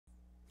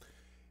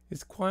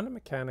Is quantum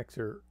mechanics,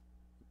 or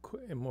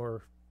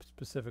more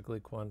specifically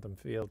quantum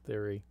field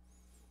theory,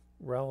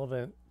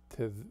 relevant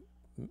to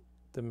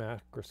the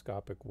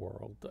macroscopic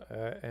world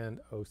and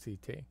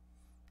OCT?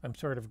 I'm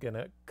sort of going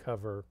to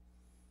cover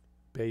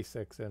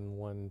basics in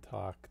one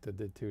talk to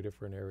the two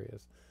different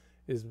areas.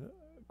 Is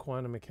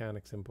quantum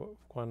mechanics,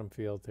 quantum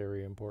field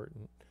theory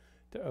important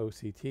to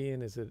OCT,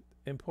 and is it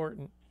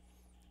important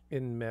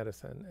in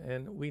medicine?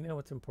 And we know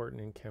it's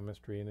important in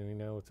chemistry, and we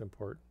know it's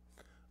important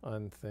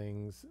on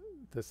things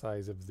the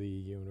size of the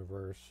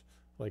universe,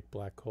 like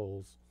black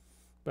holes.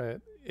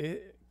 But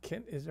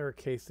is there a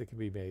case that can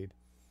be made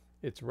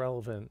it's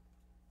relevant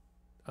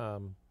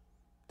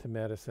to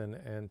medicine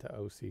and to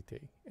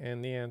OCT?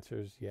 And the answer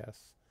is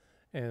yes.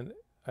 And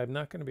I'm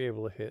not going to be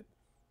able to hit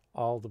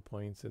all the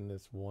points in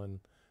this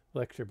one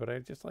lecture, but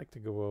I'd just like to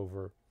go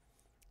over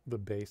the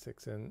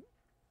basics and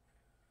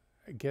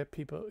give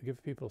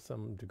people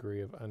some degree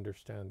of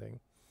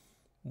understanding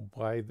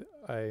why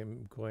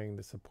I'm going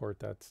to support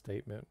that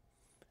statement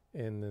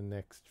in the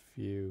next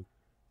few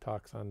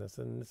talks on this.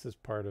 And this is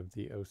part of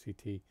the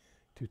OCT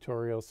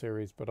Tutorial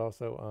Series, but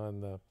also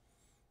on the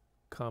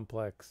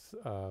complex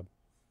macroscopic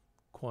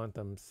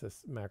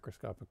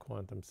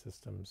quantum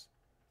systems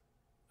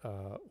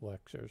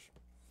lectures.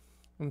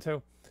 And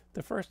so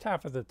the first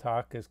half of the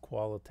talk is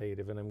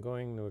qualitative, and I'm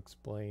going to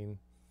explain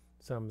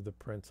some of the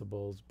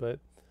principles, but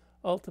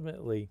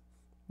ultimately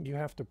you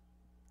have to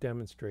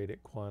demonstrate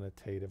it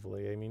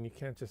quantitatively. I mean, you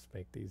can't just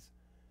make these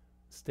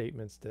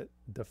statements that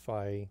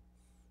defy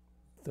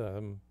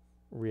the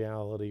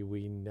reality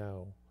we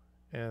know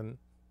and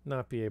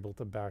not be able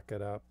to back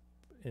it up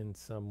in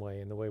some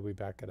way. And the way we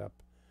back it up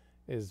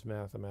is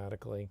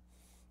mathematically.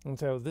 And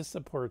so this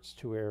supports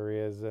two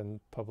areas and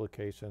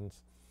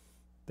publications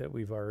that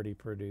we've already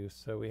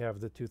produced. So we have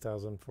the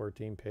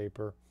 2014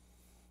 paper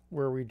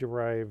where we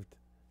derived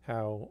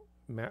how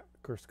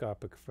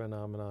macroscopic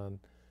phenomenon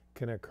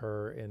can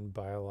occur in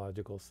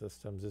biological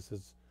systems. This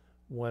is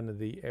one of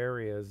the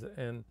areas,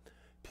 and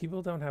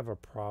people don't have a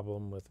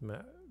problem with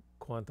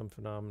quantum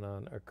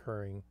phenomenon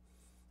occurring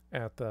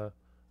at the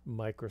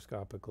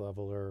microscopic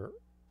level, or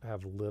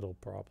have little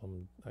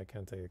problem. I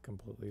can't say I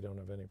completely don't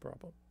have any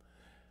problem.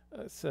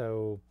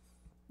 So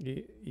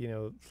you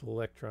know,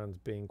 electrons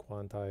being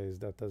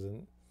quantized, that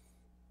doesn't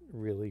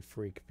really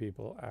freak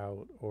people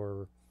out,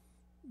 or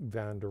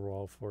van der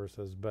Waals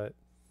forces. But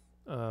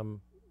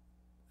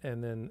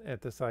and then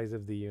at the size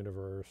of the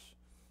universe,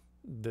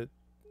 the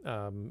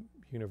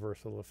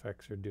universal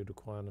effects are due to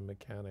quantum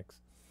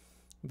mechanics.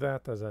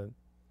 That doesn't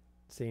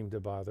seem to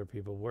bother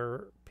people.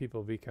 Where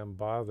people become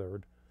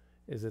bothered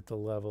is at the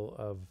level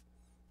of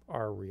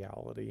our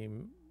reality,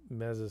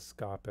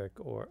 mesoscopic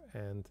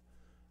and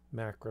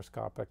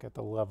macroscopic, at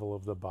the level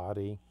of the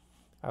body,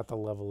 at the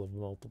level of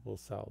multiple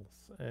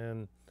cells.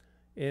 And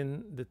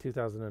in the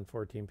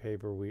 2014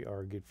 paper, we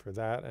argued for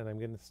that, and I'm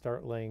going to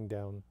start laying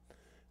down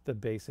the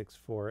basics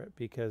for it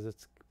because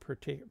it's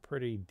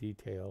pretty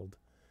detailed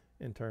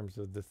in terms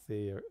of the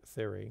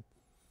theory.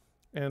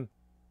 And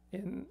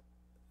in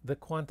the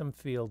quantum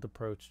field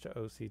approach to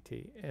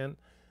OCT, and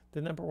the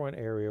number one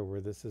area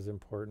where this is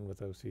important with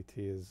OCT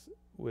is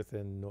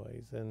within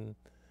noise, and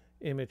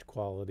image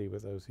quality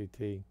with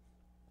OCT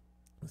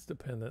is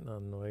dependent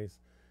on noise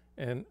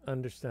and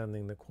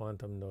understanding the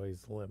quantum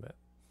noise limit.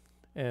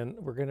 And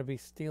we're going to be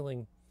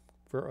stealing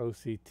for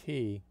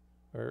OCT,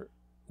 or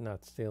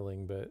not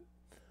stealing, but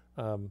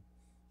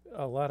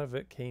a lot of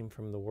it came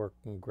from the work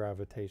in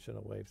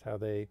gravitational waves. How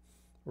they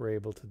were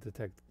able to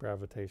detect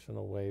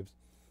gravitational waves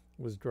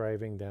was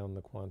driving down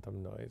the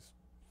quantum noise.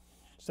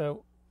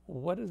 So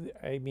what is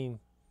I mean,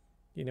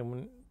 you know,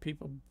 when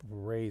people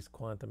raise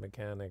quantum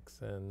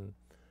mechanics and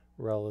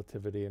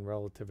relativity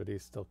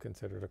is still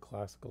considered a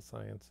classical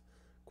science,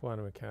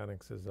 quantum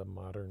mechanics is a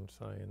modern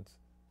science,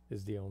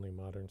 is the only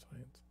modern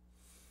science.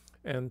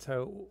 And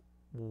so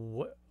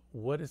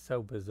what is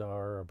so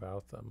bizarre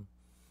about them?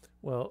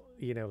 Well,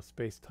 you know,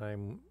 space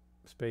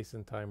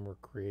and time were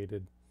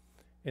created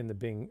in the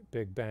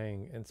Big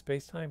Bang, and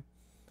space-time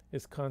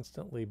is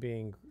constantly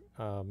being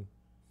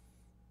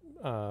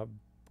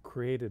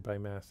created by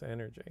mass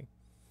energy.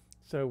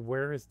 So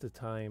where is the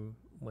time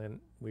when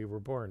we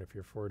were born? If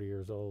you're 40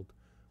 years old,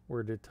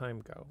 where did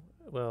time go?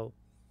 Well,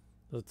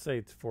 let's say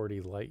it's 40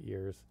 light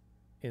years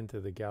into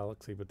the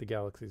galaxy, but the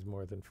galaxy is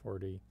more than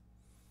 40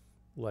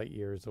 light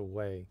years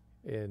away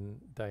in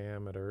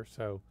diameter.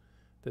 So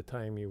the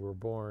time you were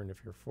born,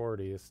 if you're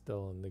 40, is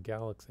still in the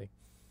galaxy.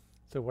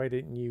 So why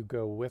didn't you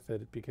go with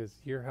it? Because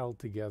you're held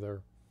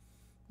together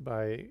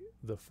by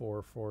the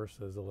four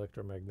forces: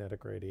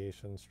 electromagnetic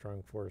radiation,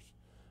 strong force,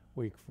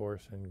 weak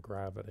force, and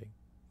gravity.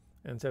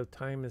 And so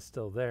time is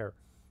still there.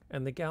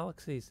 And the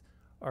galaxies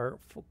are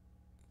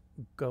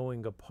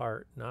going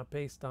apart, not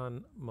based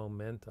on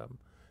momentum.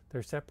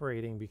 They're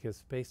separating because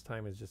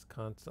space-time is just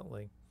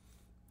constantly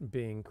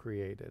being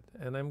created.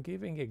 And I'm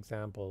giving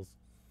examples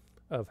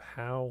of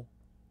how,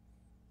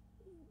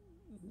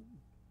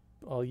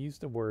 I'll use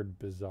the word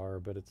bizarre,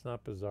 but it's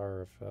not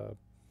bizarre if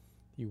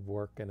you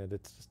work in it.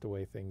 It's just the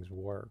way things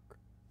work.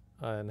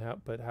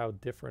 But how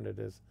different it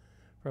is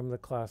from the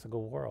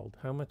classical world.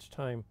 How much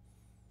time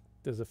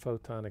does a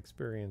photon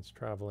experience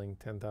traveling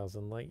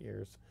 10,000 light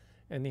years?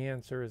 And the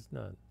answer is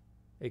none.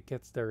 It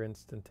gets there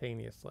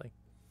instantaneously.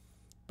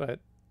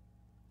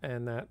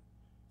 And that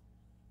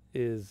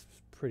is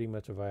pretty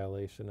much a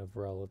violation of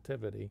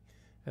relativity,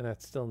 and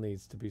that still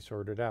needs to be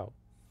sorted out.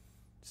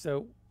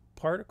 So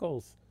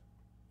particles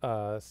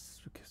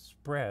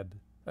spread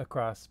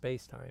across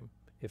space-time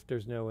if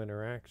there's no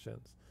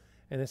interactions.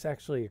 And this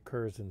actually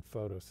occurs in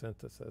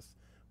photosynthesis,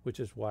 which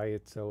is why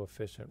it's so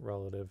efficient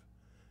relative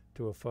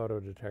to a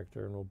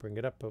photodetector, and we'll bring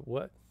it up. But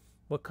what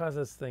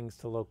causes things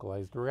to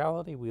localize? The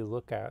reality we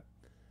look at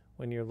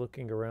when you're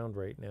looking around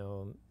right now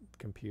on the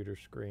computer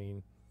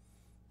screen,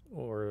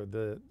 or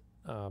the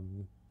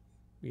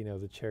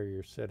the chair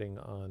you're sitting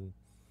on,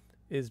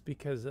 is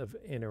because of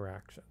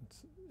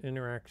interactions.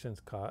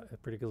 Interactions,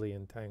 particularly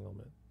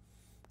entanglement,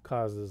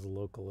 causes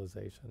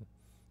localization.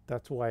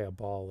 That's why a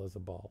ball is a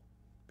ball,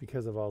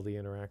 because of all the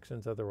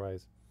interactions.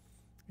 Otherwise,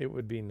 it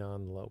would be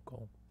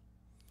non-local.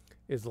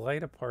 Is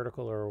light a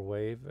particle or a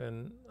wave?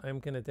 And I'm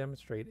going to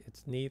demonstrate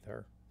it's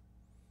neither.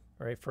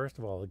 All right, first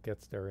of all, it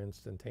gets there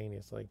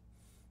instantaneously.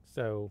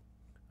 So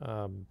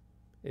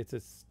it's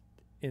an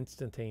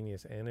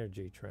instantaneous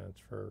energy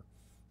transfer.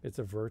 It's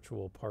a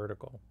virtual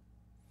particle.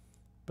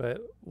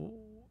 But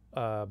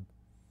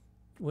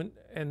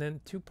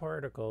then two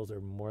particles,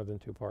 or more than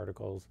two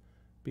particles,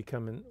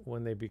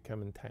 when they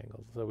become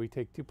entangled. So we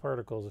take two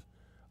particles,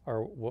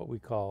 are what we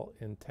call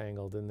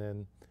entangled, and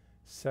then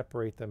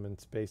separate them in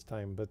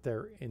space-time, but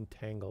they're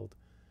entangled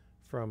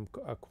from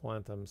a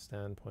quantum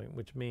standpoint,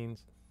 which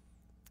means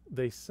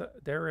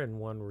they're in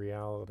one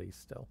reality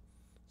still.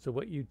 So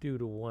what you do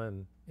to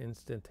one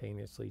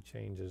instantaneously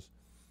changes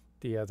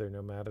the other,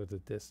 no matter the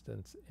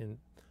distance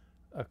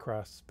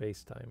across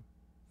space-time.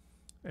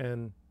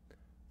 And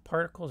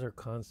particles are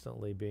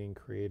constantly being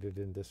created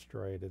and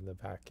destroyed in the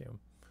vacuum.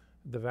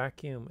 The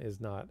vacuum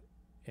is not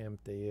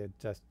empty. It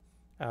just,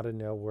 out of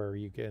nowhere,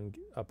 you get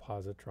a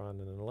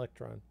positron and an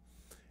electron.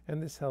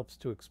 And this helps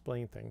to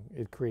explain things.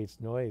 It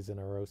creates noise in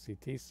our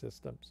OCT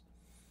systems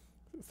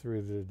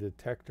through the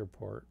detector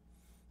port.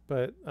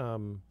 But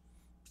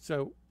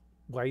so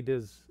why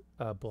does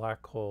a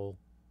black hole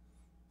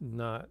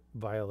not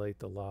violate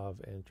the law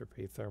of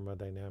entropy,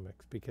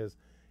 thermodynamics? Because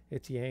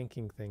it's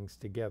yanking things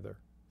together.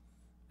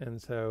 And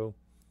so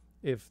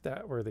if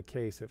that were the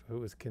case, if it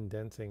was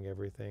condensing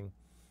everything,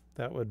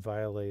 that would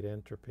violate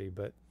entropy.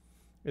 But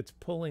it's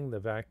pulling the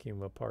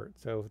vacuum apart.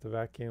 So if the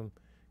vacuum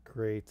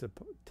creates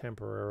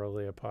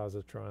temporarily a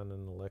positron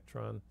and an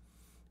electron,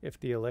 if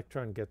the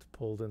electron gets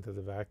pulled into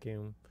the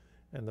vacuum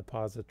and the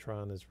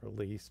positron is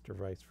released, or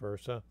vice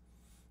versa,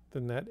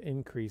 then that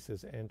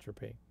increases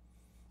entropy.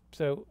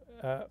 So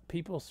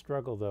people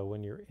struggle, though,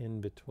 when you're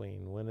in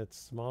between. When it's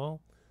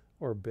small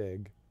or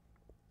big,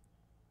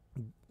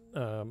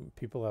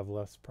 people have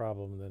less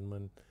problem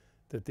than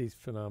that these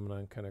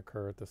phenomena can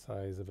occur at the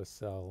size of a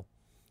cell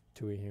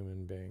to a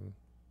human being.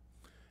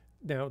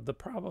 Now, the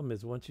problem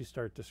is once you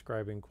start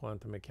describing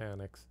quantum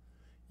mechanics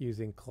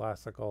using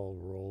classical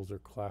rules or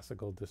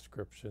classical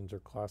descriptions or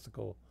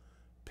classical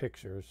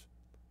pictures,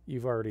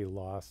 you've already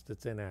lost.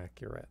 It's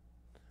inaccurate.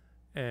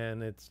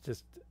 And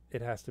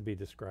it has to be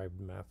described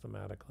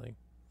mathematically.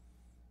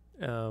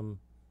 And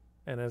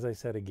as I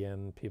said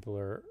again,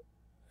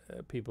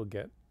 people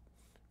get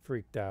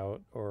freaked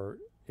out or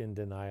in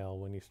denial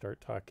when you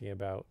start talking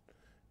about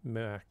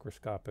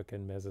macroscopic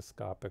and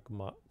mesoscopic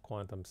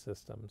quantum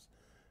systems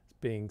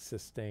being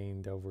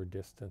sustained over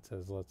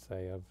distances, let's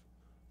say, of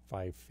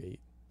 5 feet.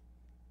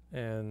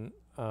 And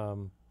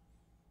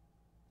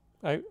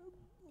I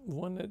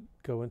want to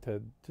go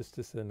into just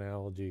this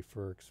analogy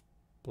for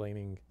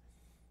explaining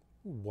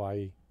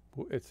why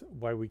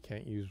we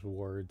can't use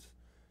words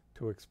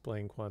to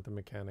explain quantum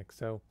mechanics.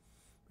 So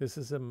this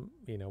is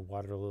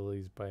Water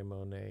Lilies by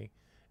Monet,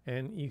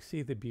 and you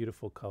see the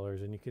beautiful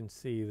colors, and you can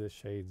see the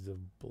shades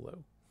of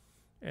blue,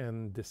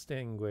 and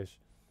distinguish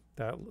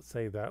that,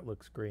 say that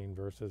looks green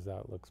versus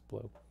that looks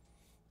blue.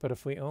 But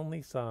if we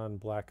only saw in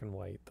black and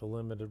white, the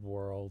limited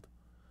world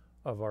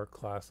of our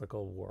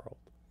classical world,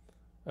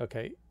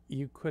 okay,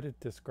 you couldn't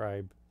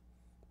describe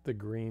the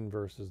green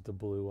versus the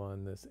blue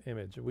on this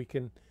image. We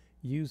can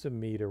use a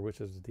meter, which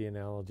is the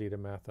analogy to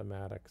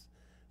mathematics,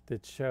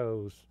 that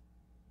shows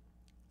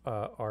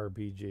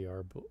RBG,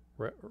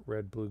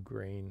 red, blue,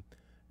 green,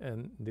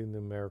 and the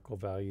numerical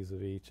values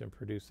of each, and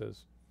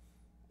produces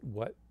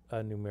what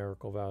a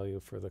numerical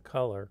value for the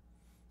color.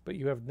 But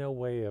you have no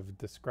way of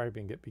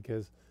describing it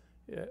because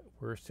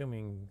we're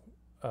assuming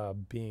a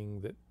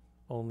being that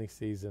only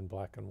sees in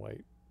black and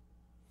white.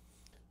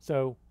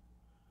 So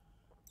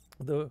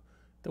the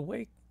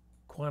way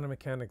quantum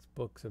mechanics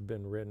books have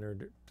been written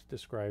or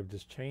described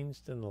has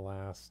changed in the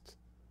last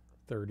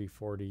 30,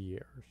 40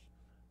 years.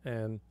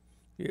 And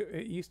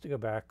it used to go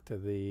back to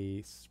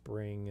the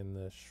spring and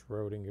the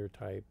Schrodinger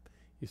type.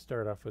 You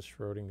start off with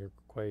Schrodinger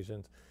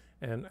equations,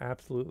 and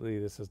absolutely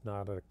this is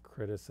not a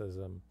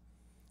criticism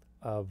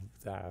of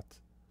that.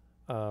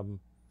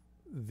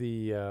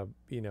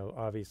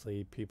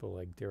 Obviously people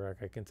like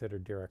Dirac, I consider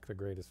Dirac the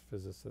greatest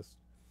physicist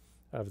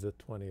of the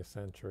 20th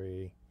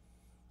century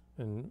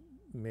and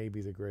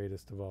maybe the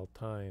greatest of all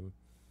time.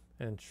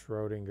 And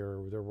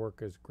Schrodinger, their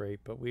work is great,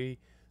 but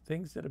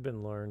things that have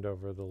been learned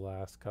over the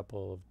last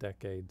couple of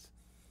decades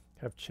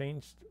have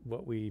changed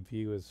what we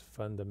view as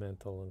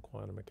fundamental in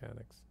quantum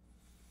mechanics.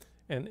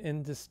 And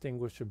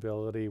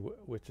indistinguishability,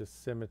 which is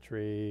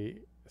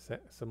symmetry,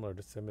 similar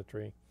to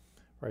symmetry,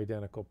 or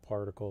identical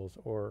particles,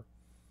 or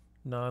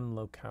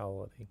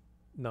non-locality,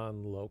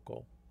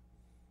 non-local.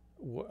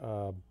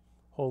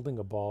 Holding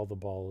a ball, the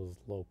ball is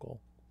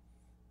local.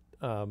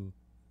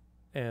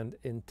 And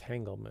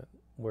entanglement,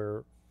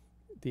 where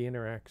the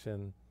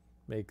interaction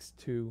makes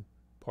two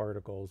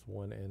particles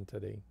one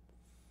entity.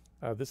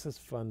 This is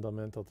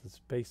fundamental to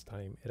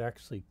space-time. It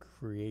actually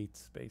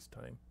creates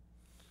space-time.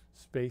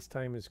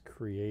 Space-time is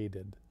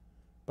created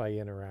by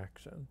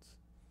interactions,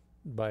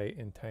 by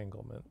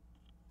entanglement.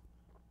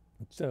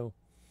 So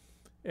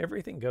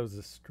everything goes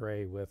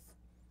astray with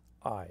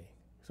I.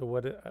 So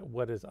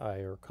what is I,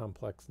 or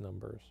complex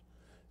numbers?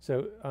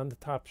 So on the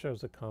top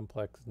shows a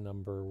complex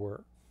number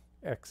where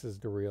X is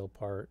the real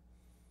part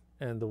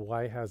and the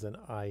Y has an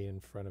I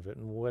in front of it.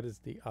 And what is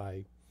the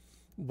I?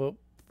 Well,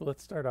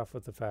 let's start off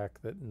with the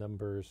fact that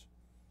numbers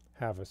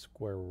have a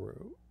square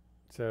root.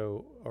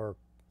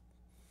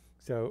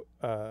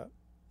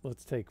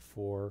 Let's take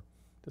 4.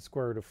 The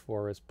square root of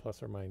 4 is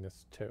plus or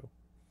minus 2.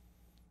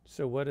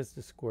 So what is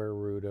the square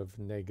root of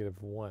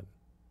 -1?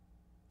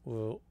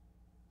 Well,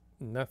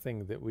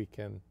 nothing that we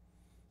can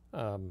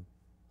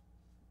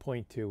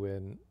point to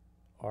in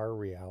our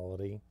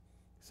reality.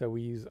 So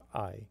we use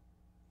I.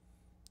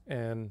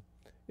 And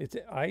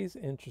I is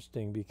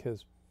interesting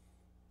because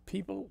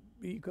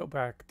you go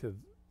back to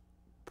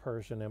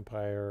Persian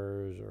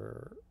empires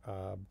or,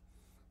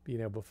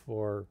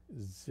 before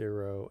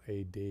 0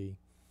 AD,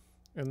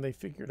 and they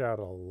figured out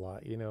a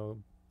lot,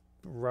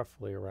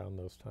 roughly around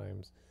those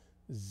times.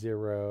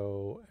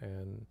 0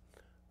 and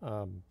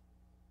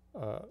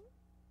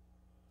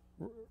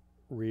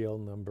real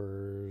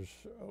numbers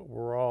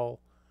were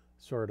all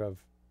sort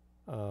of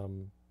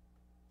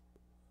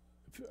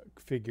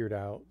figured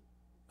out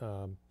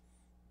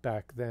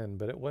back then,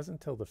 but it wasn't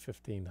until the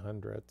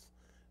 1500s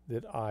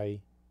that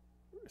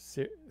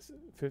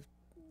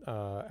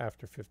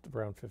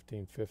around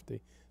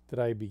 1550, that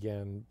I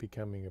began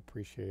becoming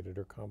appreciated,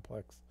 or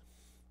complex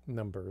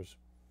numbers.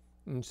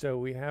 And so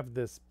we have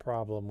this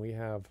problem. We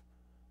have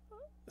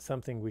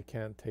something we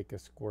can't take a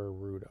square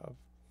root of.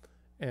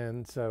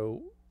 And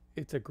so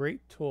it's a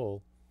great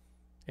tool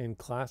in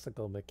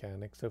classical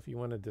mechanics. So if you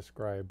want to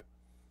describe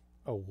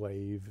a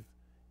wave,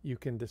 you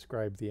can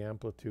describe the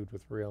amplitude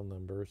with real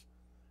numbers,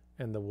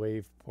 and the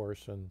wave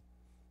portion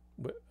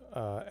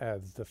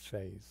adds the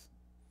phase.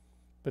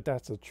 But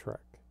that's a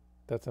trick.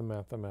 That's a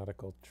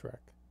mathematical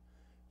trick.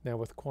 Now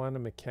with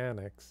quantum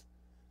mechanics,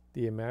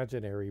 the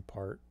imaginary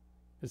part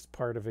is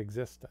part of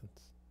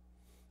existence.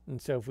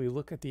 And so if we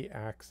look at the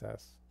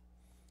axis,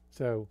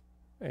 so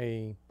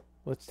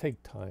let's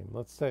take time.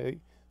 Let's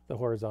say the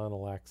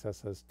horizontal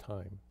axis is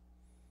time,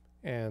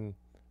 and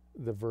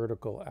the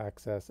vertical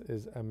axis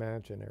is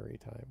imaginary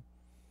time.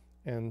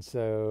 And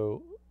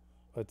so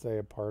let's say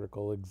a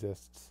particle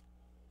exists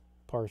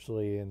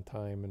partially in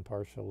time and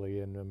partially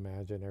in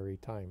imaginary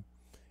time.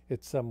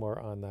 It's somewhere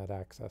on that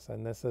axis,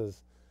 and this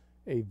is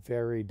a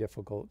very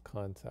difficult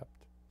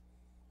concept.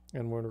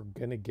 And we're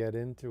going to get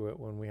into it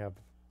when we have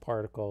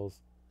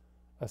particles,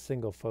 a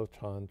single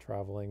photon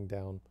traveling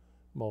down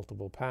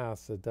multiple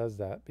paths. It does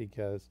that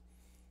because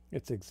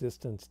its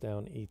existence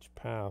down each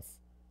path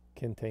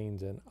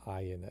contains an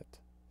I in it.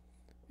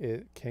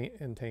 It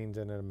contains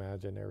an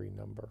imaginary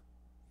number.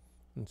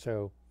 And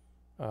so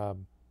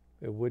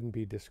it wouldn't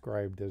be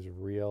described as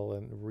real,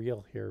 and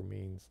real here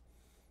means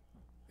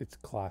it's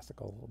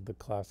classical, the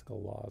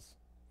classical laws.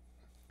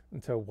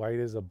 And so why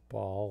is a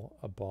ball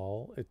a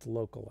ball? It's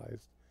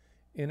localized.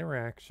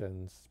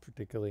 Interactions,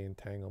 particularly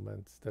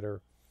entanglements that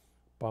are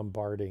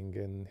bombarding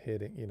and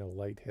hitting,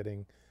 light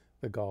hitting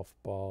the golf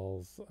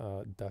balls,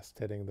 dust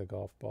hitting the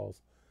golf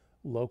balls,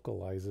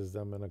 localizes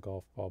them, and a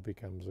golf ball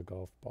becomes a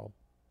golf ball.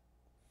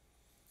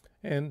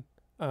 And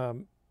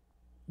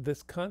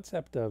this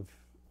concept of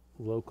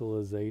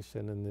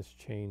localization and this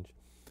change,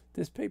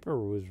 this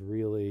paper was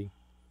really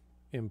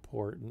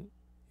important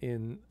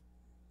in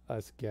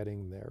us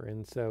getting there.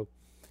 And so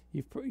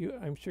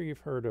I'm sure you've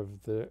heard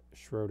of the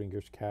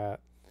Schrodinger's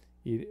cat.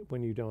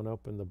 When you don't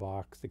open the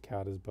box, the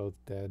cat is both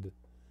dead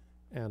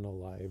and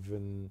alive.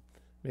 And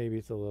maybe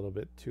it's a little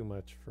bit too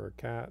much for a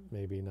cat,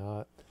 maybe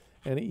not.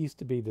 And it used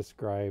to be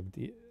described,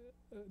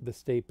 the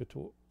state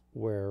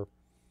where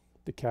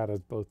the cat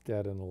is both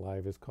dead and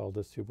alive is called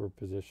a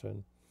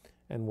superposition,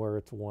 and where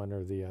it's one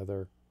or the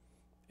other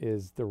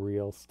is the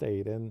real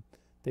state. And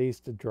they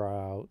used to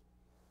draw out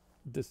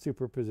the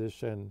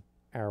superposition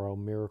arrow,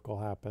 miracle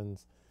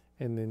happens,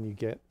 and then you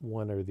get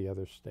one or the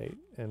other state,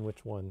 and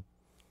which one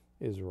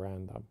is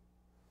random.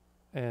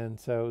 And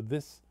so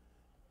this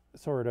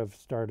sort of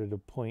started to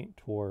point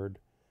toward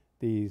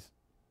these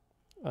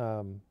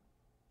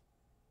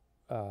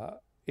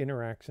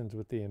interactions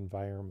with the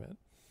environment.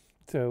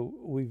 So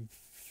we've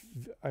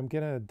I'm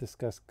going to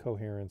discuss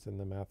coherence in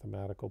the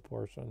mathematical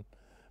portion,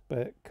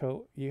 but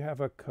you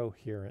have a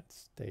coherent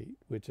state,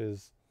 which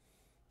is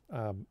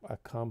a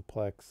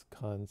complex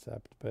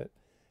concept, but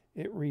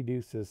it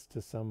reduces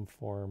to some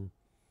form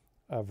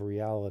of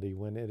reality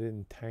when it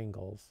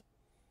entangles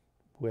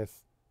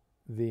with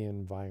the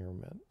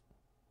environment.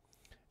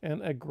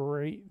 And a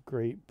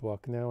great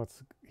book. Now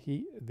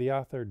the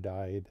author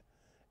died,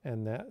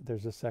 and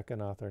there's a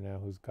second author now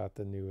who's got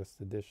the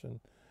newest edition.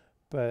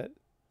 But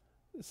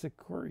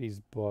Sakuri's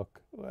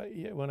book,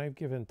 when I've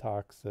given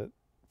talks at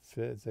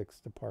physics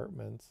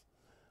departments,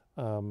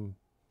 and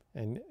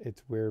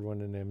it's weird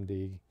when an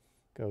MD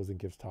goes and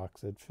gives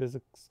talks at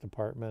physics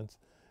departments,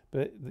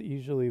 but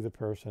usually the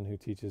person who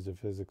teaches a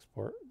physics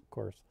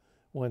course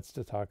wants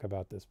to talk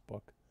about this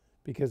book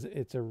because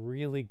it's a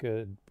really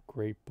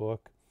great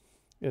book.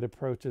 It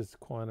approaches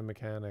quantum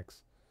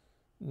mechanics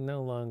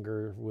no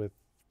longer with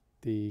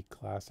the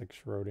classic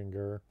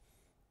Schrodinger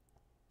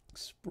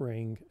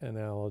spring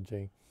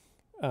analogy,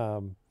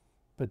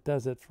 but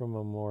does it from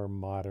a more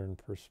modern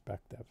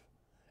perspective.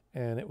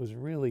 And it was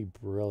really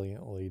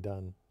brilliantly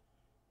done.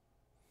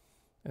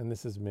 And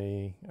this is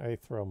me. I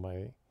throw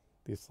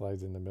these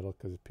slides in the middle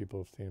because people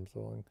have seen them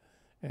so long.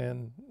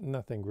 And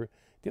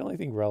the only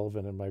thing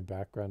relevant in my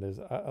background is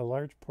a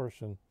large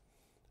portion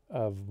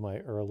of my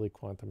early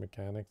quantum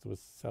mechanics was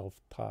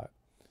self-taught.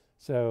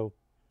 So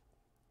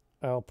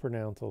I'll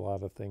pronounce a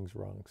lot of things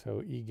wrong.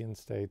 So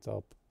eigenstates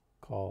I'll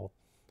call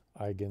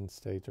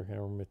eigenstates or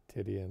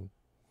Hermitidian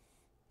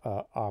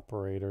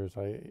operators.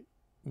 I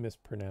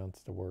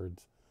mispronounce the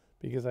words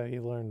because I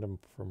learned them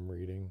from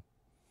reading.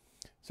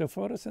 So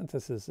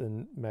photosynthesis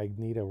and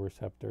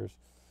magnetoreceptors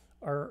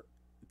are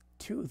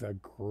two of the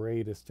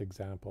greatest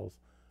examples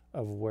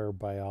of where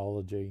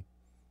biology,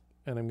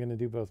 and I'm going to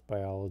do both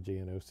biology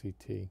and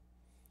OCT,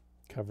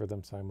 cover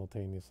them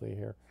simultaneously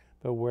here,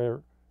 but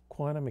where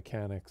quantum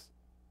mechanics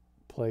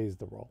plays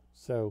the role.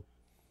 So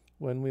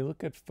when we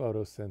look at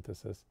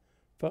photosynthesis,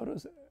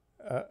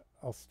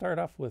 I'll start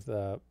off with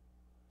a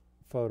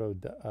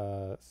photocell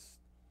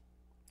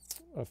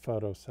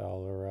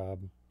or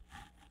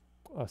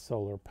a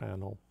solar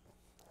panel,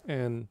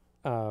 and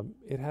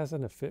it has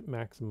an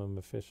maximum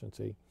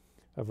efficiency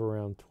of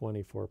around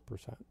 24%,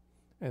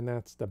 and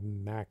that's the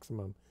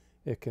maximum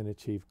it can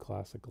achieve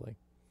classically.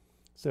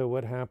 So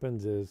what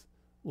happens is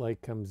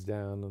light comes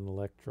down, an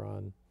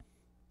electron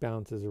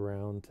bounces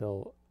around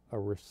till a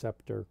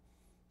receptor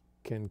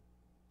can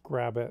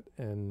grab it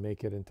and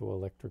make it into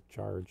electric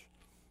charge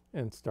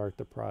and start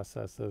the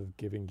process of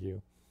giving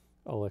you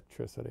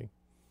electricity.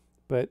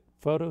 But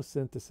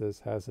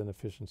photosynthesis has an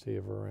efficiency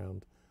of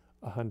around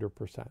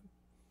 100%.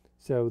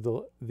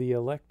 So the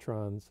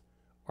electrons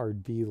are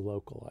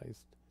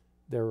delocalized.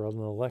 They're an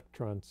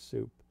electron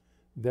soup.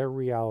 Their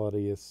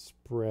reality is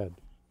spread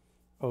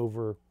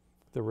over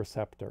the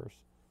receptors.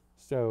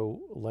 So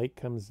light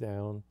comes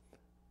down,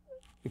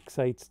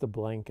 excites the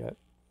blanket,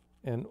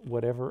 and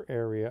whatever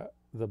area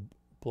the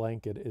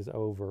blanket is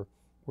over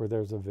where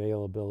there's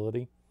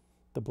availability,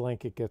 the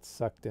blanket gets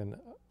sucked in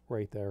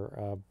right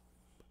there,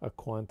 a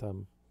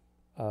quantum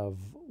of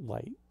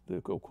light, the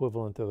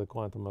equivalent to the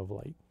quantum of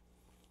light.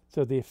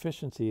 So the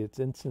efficiency, it's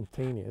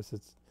instantaneous.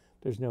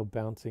 There's no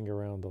bouncing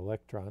around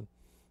electron.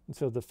 And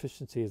so the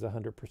efficiency is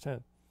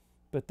 100%.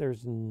 But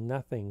there's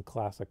nothing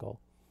classical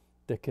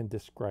that can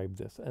describe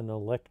this, an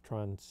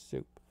electron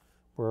soup,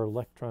 where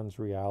electrons'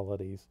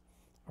 realities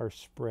are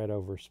spread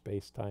over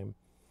space-time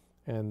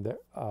and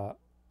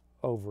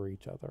over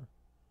each other.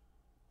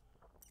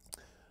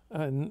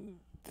 And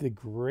the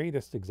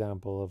greatest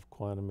example of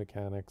quantum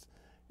mechanics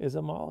is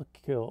a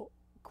molecule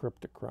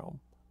Cryptochrome.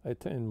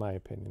 It's, in my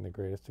opinion, the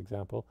greatest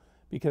example,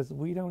 because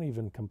we don't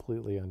even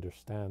completely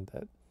understand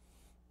it.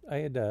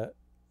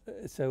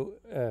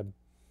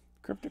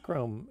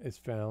 Cryptochrome is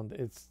found,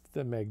 it's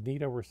the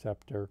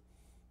magnetoreceptor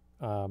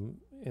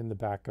in the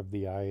back of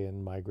the eye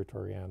in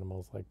migratory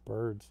animals like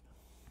birds.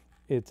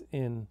 It's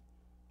in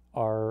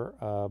our,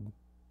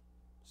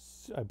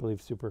 I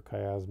believe,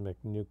 suprachiasmatic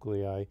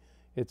nuclei.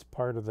 It's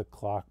part of the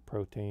clock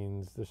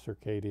proteins, the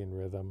circadian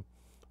rhythm,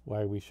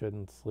 why we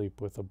shouldn't sleep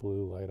with a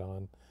blue light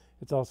on.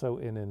 It's also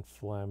in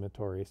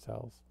inflammatory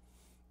cells.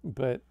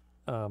 But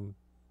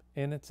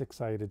in its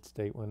excited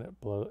state, when it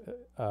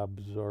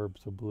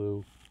absorbs a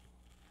blue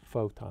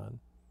photon,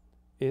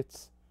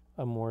 it's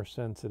a more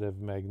sensitive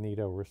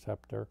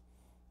magnetoreceptor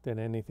than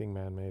anything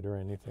man-made or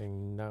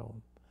anything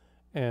known.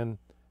 And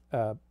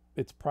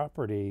its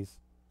properties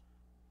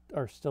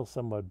are still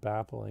somewhat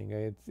baffling. I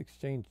had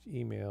exchanged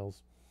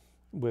emails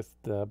with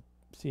the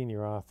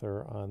senior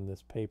author on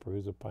this paper,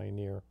 who's a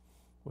pioneer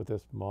with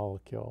this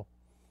molecule.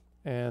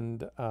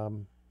 And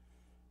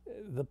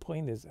the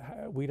point is,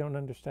 we don't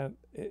understand.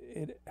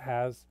 It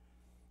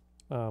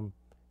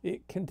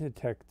can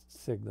detect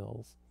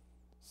signals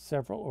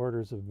several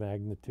orders of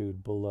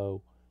magnitude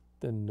below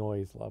the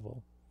noise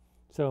level.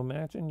 So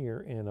imagine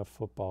you're in a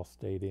football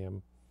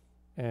stadium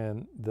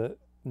and the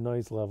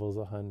noise level is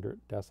 100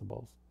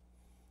 decibels.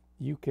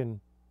 You can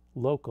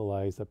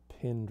localize a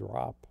pin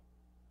drop.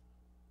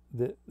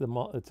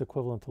 It's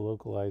equivalent to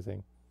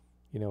localizing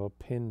a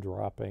pin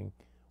dropping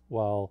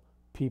while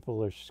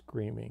people are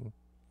screaming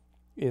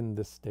in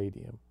the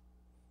stadium,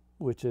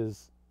 which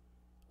is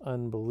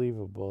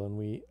unbelievable. And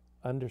we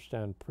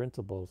understand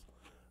principles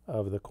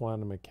of the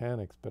quantum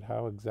mechanics, but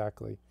how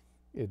exactly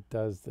it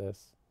does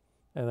this,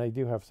 and I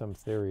do have some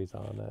theories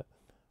on it,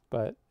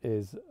 but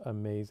is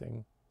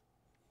amazing.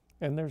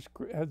 And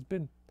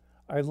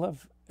I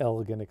love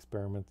elegant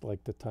experiments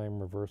like the time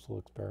reversal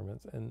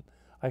experiments, and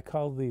I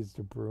call these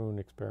de Bruijn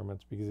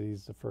experiments because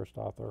he's the first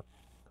author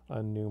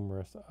on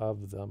numerous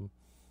of them.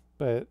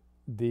 But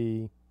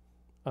the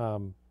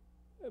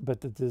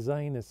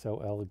design is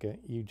so elegant,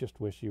 you just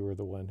wish you were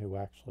the one who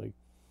actually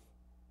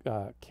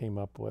came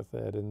up with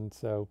it. And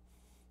so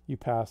you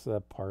pass a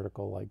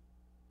particle, like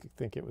I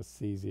think it was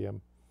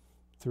cesium,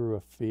 through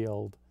a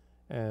field,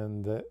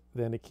 and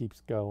then it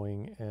keeps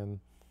going, and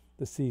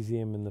the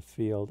cesium and the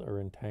field are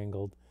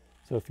entangled.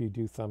 So if you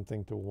do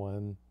something to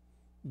one,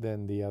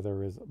 then the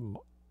other is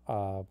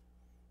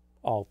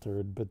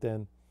altered. But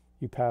then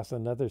you pass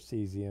another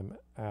cesium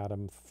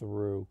atom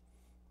through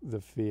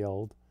the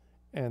field,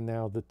 and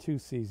now the two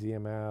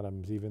cesium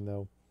atoms, even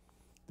though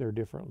they're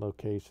different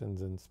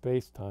locations in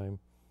space-time,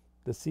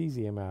 the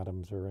cesium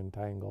atoms are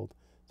entangled.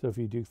 So if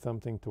you do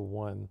something to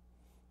one,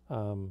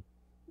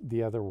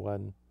 the other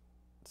one,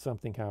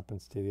 something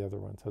happens to the other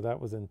one. So that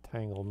was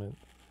entanglement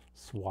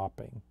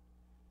swapping.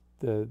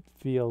 The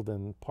field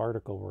and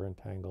particle were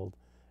entangled,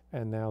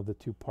 and now the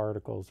two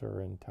particles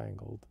are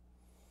entangled.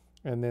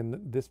 And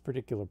then this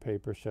particular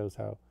paper shows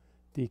how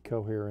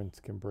decoherence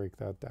can break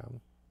that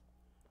down.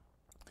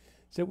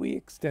 So we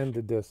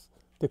extended this.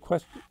 The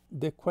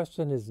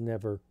question is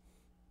never,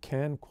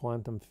 can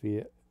quantum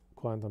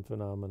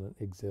phenomenon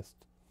exist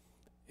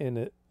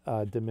in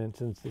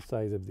dimensions the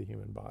size of the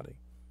human body?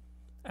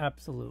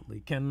 Absolutely.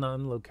 Can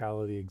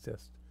non-locality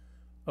exist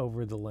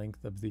over the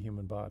length of the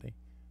human body?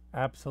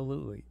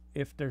 Absolutely,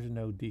 if there's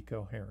no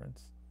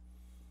decoherence.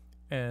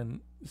 And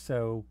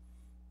so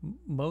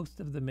most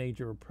of the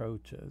major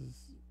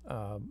approaches,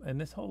 and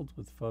this holds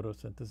with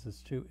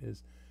photosynthesis too,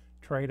 is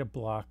try to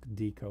block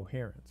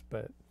decoherence.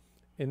 But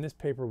in this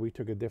paper, we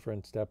took a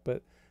different step.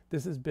 But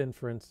this has been,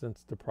 for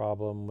instance, the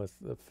problem with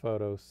the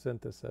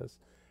photosynthesis.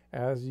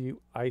 As you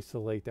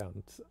isolate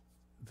down,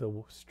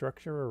 the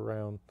structure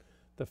around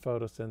the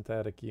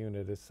photosynthetic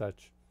unit is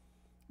such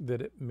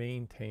that it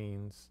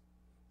maintains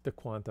the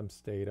quantum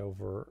state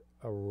over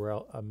a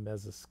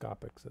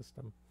mesoscopic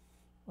system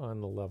on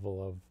the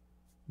level of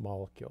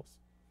molecules,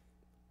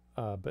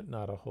 but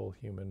not a whole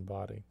human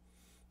body.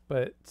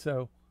 But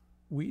so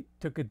we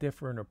took a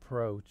different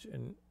approach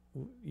in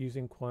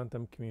using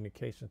quantum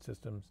communication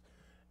systems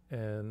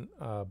and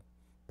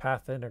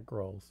path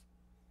integrals,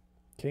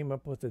 came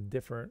up with a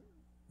different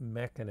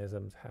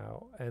mechanisms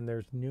how, and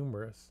there's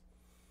numerous,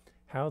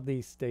 how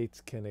these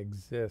states can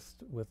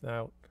exist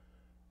without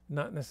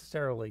not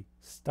necessarily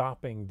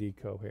stopping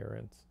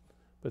decoherence,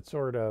 but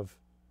sort of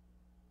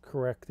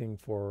correcting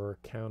for or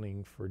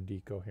accounting for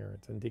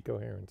decoherence. And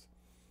decoherence,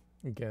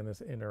 again,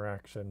 is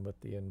interaction with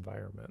the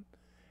environment.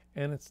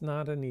 And it's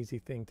not an easy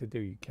thing to do.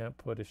 You can't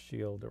put a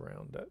shield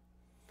around it.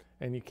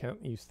 And you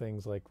can't use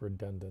things like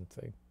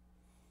redundancy.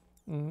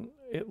 And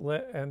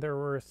there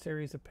were a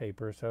series of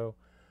papers. So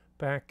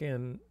back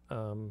in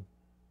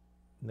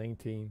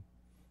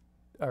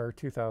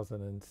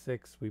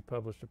 2006, we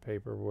published a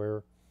paper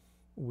where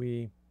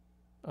we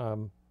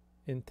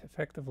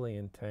effectively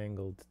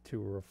entangled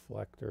two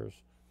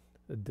reflectors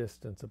a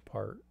distance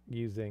apart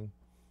using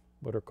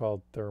what are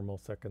called thermal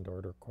second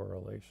order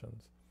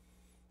correlations.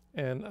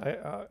 And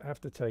I have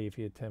to tell you, if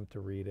you attempt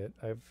to read it,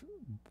 I've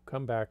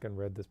come back and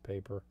read this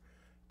paper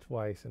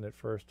twice, and at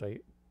first I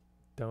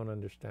don't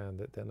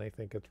understand it, then I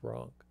think it's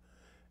wrong.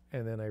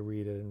 And then I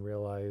read it and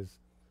realize,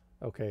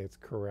 okay, it's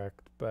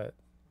correct, but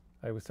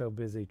I was so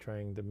busy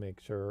trying to make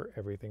sure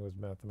everything was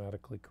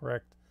mathematically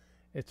correct.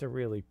 It's a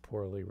really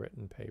poorly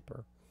written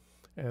paper.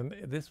 And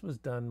this was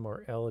done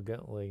more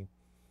elegantly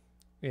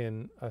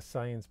in a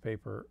science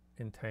paper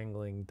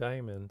entangling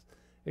diamonds,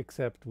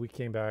 except we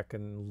came back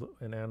and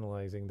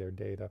analyzing their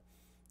data.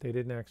 They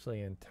didn't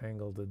actually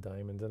entangle the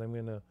diamonds, and I'm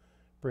going to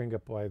bring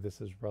up why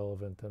this is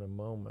relevant in a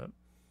moment.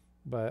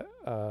 But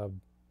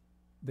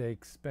they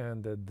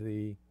expanded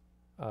the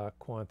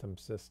quantum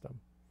system.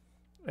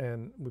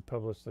 And we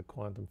published the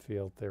quantum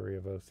field theory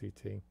of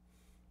OCT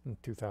in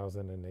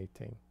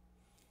 2018.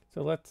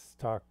 So let's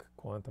talk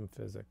quantum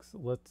physics.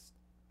 Let's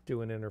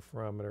do an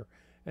interferometer.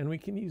 And we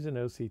can use an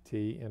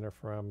OCT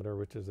interferometer,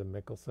 which is a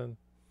Michelson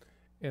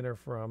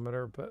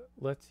interferometer, but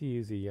let's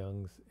use a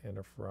Young's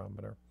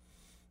interferometer.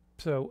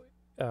 So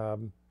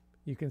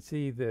you can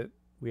see that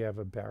we have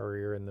a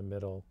barrier in the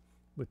middle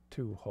with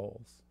two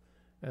holes.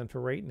 And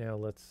for right now,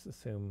 let's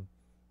assume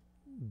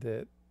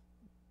that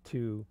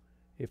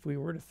if we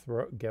were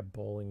to get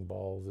bowling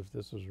balls, if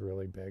this was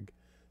really big,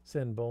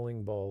 send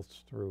bowling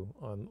balls through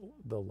on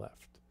the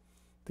left,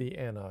 the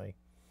Ni,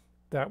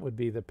 that would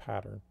be the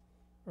pattern.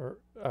 Or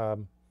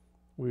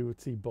we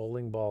would see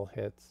bowling ball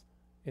hits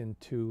in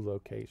two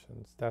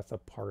locations. That's a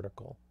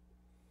particle.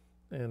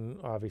 And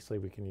obviously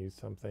we can use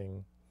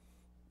something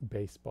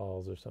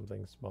baseballs or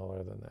something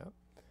smaller than that.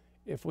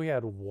 If we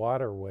had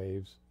water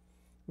waves,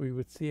 we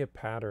would see a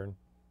pattern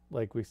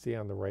like we see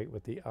on the right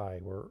with the eye,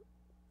 where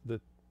the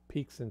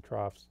peaks and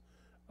troughs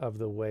of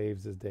the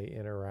waves as they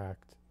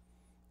interact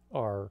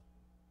are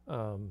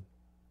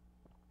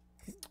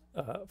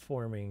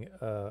forming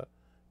a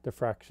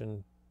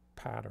diffraction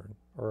pattern,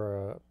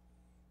 or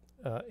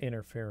a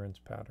interference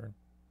pattern.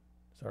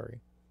 Sorry,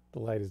 the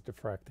light is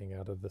diffracting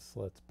out of the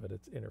slits, but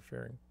it's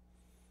interfering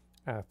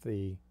at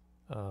the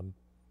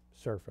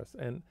surface.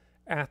 And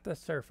at the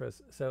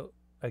surface, so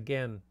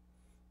again,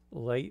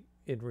 light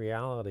in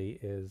reality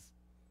is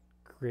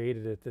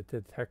created at the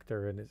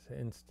detector and is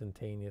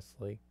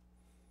instantaneously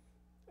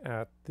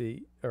at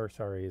the, or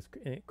sorry, is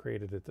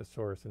created at the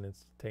source and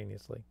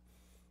instantaneously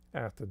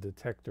at the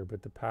detector,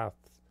 but the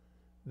paths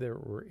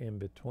that were in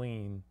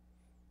between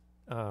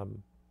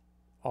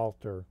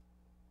alter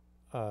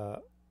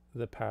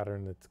the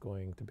pattern that's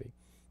going to be.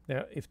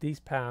 Now, if these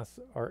paths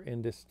are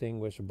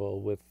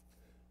indistinguishable with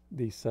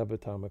these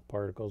subatomic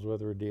particles,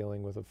 whether we're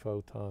dealing with a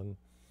photon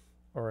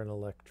or an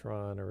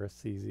electron or a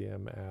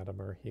cesium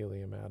atom or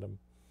helium atom,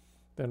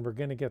 then we're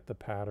going to get the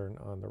pattern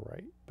on the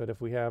right. But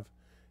if we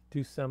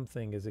do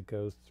something as it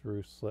goes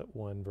through slit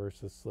 1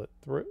 versus slit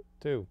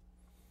 2,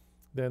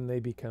 then they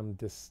become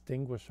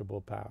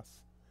distinguishable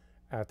paths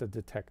at the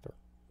detector.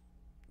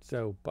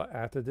 So but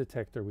at the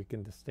detector, we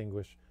can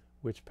distinguish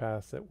which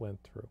paths it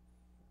went through.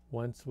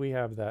 Once we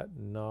have that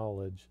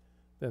knowledge,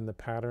 then the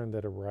pattern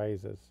that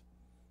arises,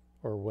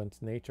 or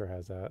once nature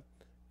has that,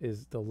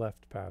 is the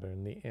left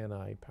pattern, the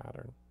NI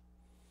pattern.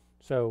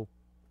 So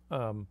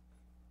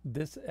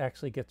this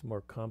actually gets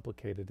more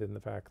complicated in the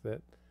fact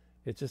that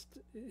it just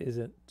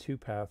isn't two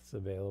paths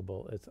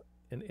available. It's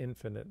an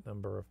infinite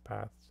number of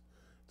paths.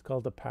 It's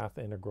called a path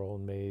integral,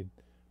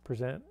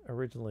 and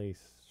originally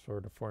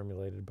sort of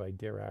formulated by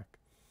Dirac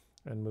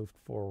and moved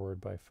forward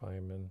by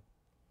Feynman.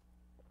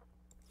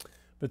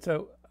 But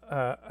so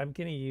I'm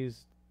going to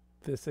use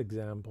this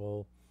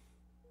example.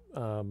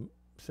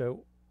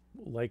 So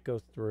light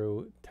goes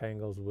through,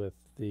 tangles with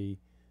the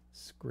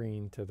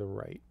screen to the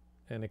right,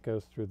 and it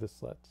goes through the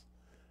slits.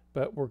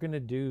 But we're going to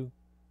do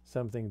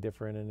something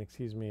different, and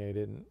excuse me, I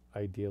didn't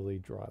ideally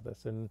draw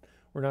this. And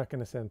we're not going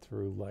to send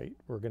through light.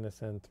 We're going to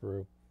send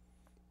through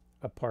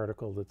a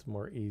particle that's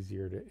more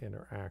easier to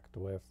interact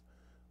with,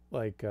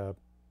 like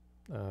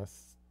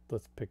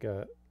let's pick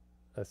a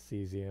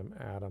cesium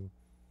atom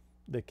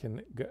that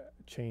can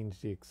change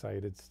the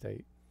excited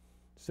state.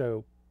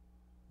 So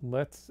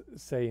let's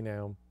say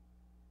now,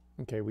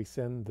 okay, we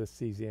send the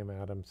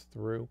cesium atoms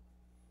through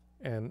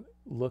and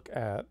look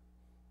at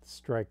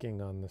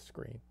striking on the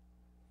screen.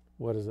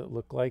 What does it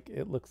look like?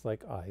 It looks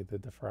like I, the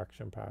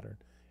diffraction pattern,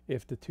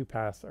 if the two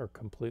paths are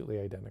completely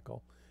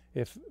identical.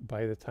 If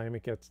by the time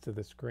it gets to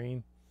the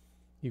screen,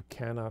 you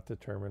cannot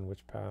determine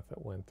which path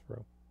it went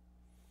through.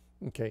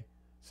 Okay,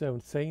 so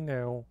say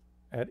now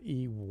at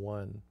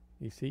E1,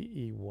 you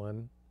see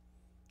E1?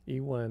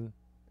 E1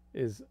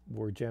 is,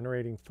 we're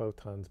generating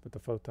photons, but the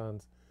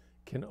photons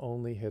can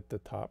only hit the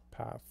top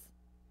path.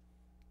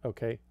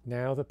 Okay,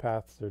 now the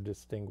paths are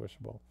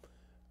distinguishable.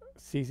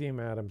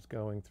 Cesium atoms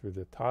going through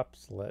the top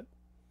slit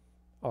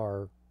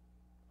are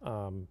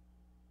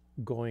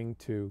going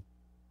to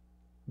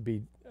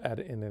be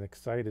in an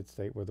excited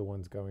state, where the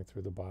ones going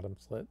through the bottom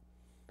slit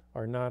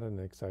are not in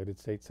an excited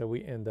state, so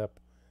we end up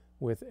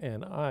with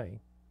Ni.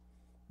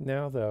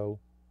 Now though,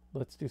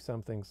 let's do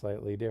something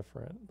slightly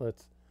different.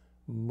 Let's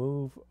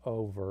move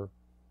over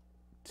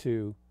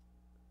to,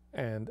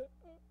 and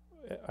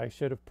I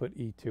should have put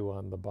E2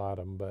 on the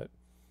bottom, but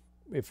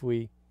if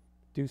we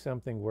do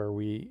something where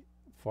we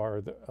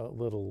a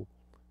little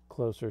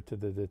closer to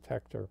the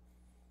detector,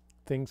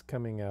 things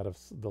coming out of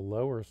the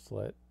lower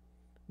slit,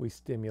 we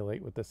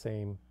stimulate with the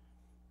same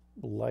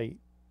light,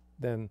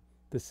 then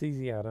the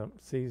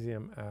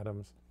cesium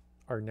atoms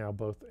are now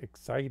both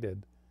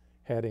excited,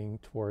 heading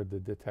toward the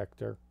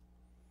detector.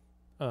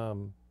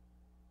 And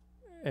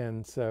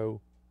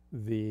so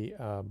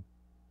they're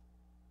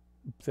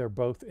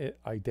both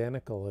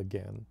identical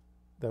again,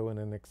 though in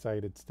an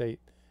excited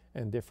state,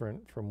 and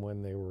different from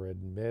when they were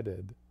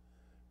emitted.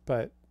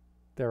 But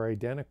they're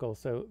identical,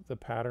 so the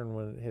pattern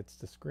when it hits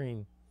the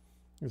screen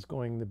is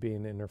going to be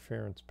an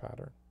interference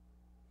pattern.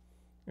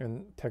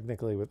 And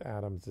technically with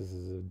atoms, this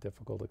is a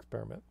difficult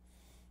experiment.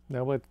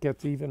 Now what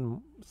gets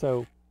even,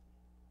 so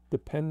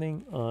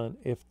depending on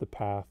if the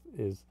path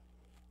is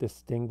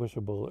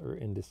distinguishable or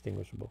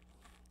indistinguishable,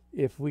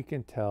 if we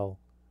can tell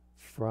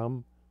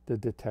from the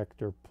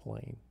detector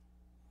plane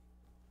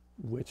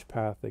which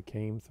path it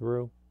came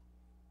through,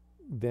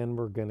 then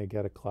we're going to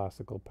get a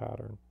classical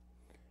pattern.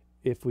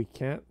 If we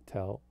can't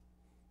tell,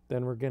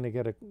 then we're going to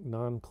get a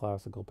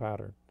non-classical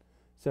pattern.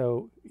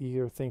 So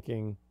you're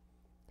thinking,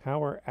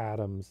 how are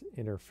atoms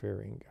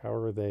interfering? How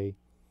are they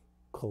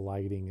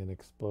colliding and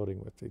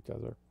exploding with each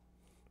other?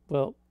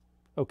 Well,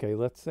 okay,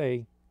 let's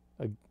say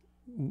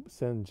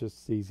send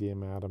just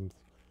cesium atoms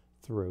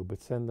through,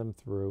 but send them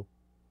through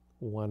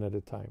one at a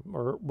time,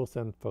 or we'll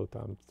send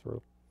photons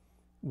through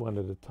one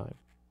at a time.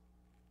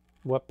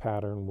 What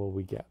pattern will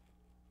we get?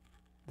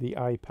 the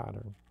I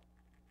pattern.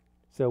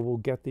 So we'll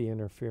get the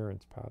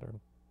interference pattern.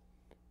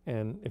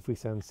 And if we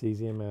send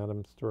cesium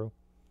atoms through,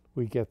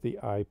 we get the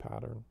I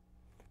pattern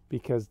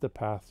because the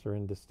paths are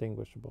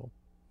indistinguishable.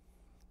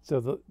 So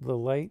the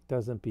light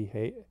doesn't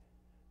behave,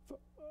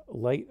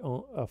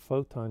 a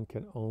photon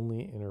can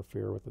only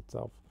interfere with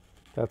itself.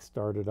 That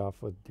started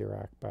off with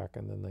Dirac back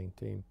in the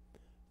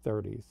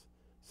 1930s.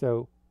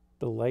 So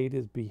the light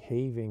is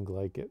behaving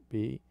like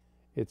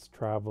it's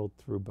traveled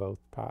through both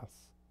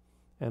paths.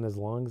 And as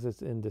long as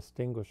it's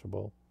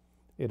indistinguishable,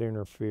 it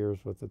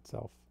interferes with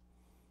itself.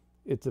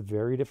 It's a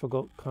very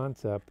difficult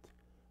concept,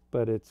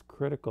 but it's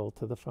critical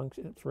to the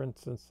function. For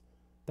instance,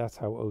 that's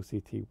how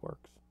OCT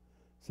works.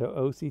 So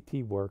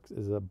OCT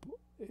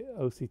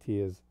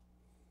is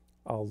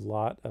a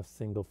lot of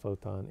single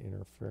photon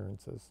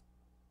interferences.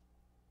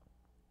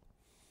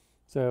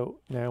 So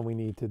now we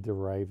need to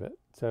derive it.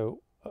 So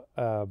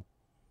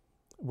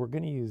we're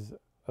going to use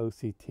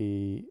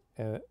OCT,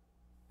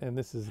 and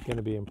this is going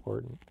to be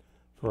important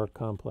for our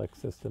complex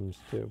systems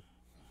too.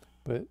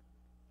 But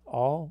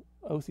all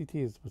OCT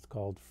is what's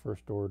called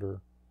first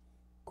order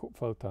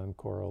photon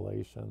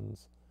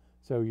correlations.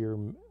 So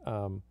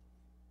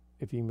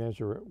if you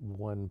measure at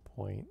one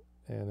point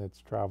and it's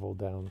traveled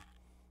down,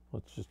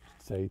 let's just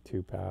say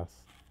 2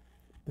 paths,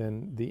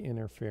 then the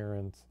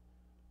interference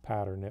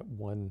pattern at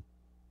one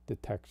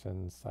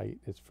detection site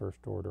is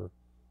first order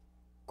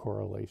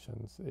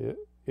correlations,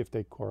 if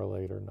they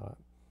correlate or not,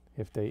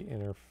 if they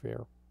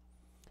interfere.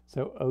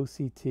 So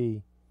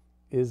OCT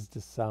is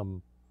the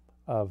sum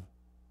of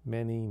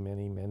many,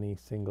 many, many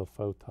single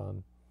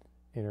photon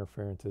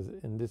interferences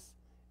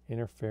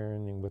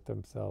interfering with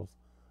themselves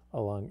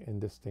along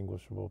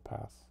indistinguishable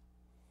paths.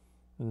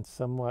 And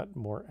somewhat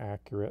more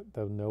accurate,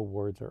 though no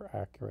words are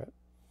accurate,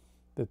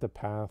 that the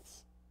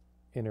paths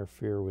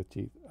interfere with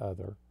each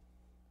other.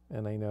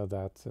 And I know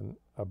that's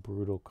a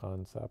brutal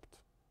concept.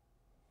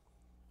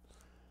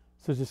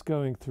 So just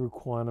going through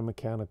quantum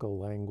mechanical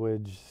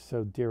language,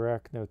 so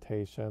Dirac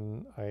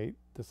notation, I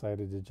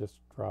decided to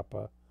just drop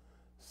a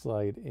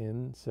slide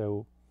in.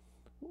 So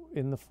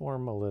in the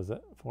formalism,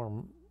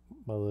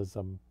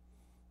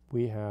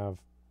 we have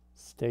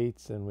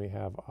states and we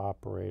have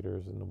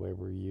operators in the way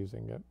we're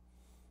using it.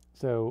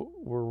 So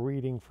we're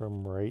reading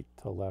from right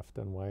to left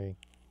and way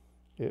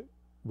it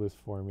was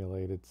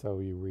formulated, so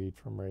you read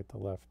from right to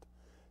left.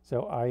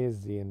 So I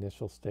is the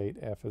initial state,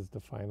 F is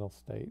the final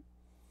state,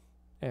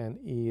 and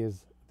E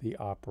is the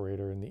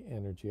operator and the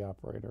energy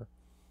operator.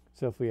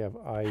 So if we have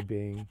I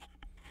being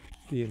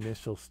the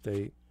initial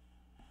state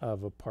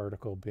of a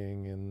particle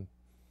being in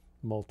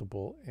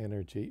multiple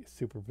energy,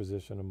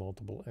 superposition of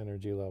multiple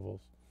energy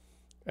levels,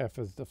 F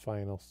is the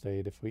final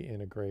state. If we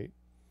integrate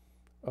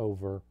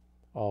over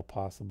all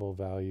possible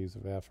values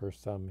of F or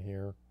sum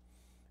here,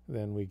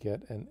 then we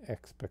get an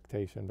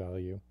expectation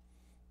value,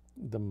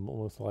 the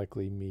most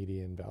likely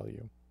median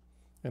value.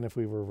 And if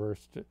we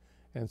reversed it,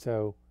 and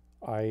so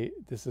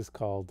this is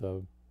called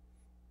a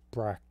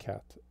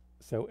bracket.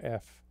 So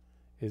F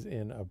is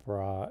in a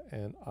bra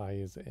and I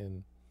is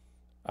in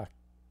a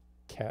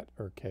ket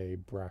or K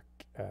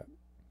bracket.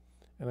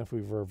 And if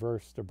we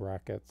reverse the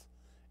brackets,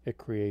 it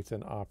creates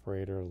an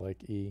operator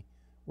like E,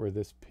 where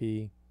this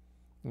P,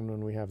 and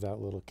when we have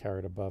that little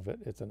caret above it,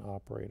 it's an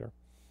operator.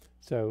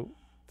 So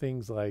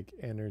things like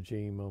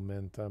energy,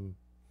 momentum,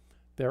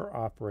 they're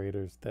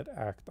operators that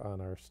act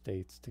on our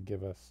states to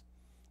give us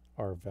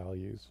our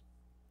values.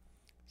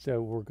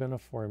 So we're going to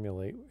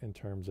formulate in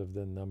terms of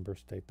the number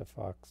state, the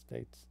Fock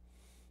states.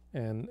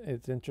 And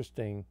it's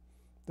interesting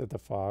that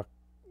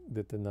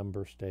the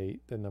number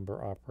state, the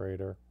number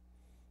operator,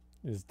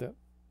 is the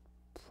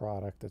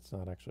product, it's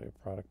not actually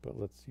a product, but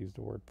let's use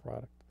the word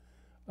product,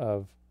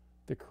 of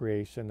the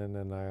creation and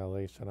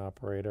annihilation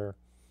operator,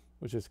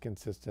 which is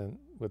consistent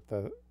with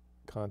the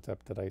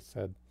concept that I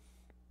said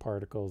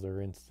particles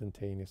are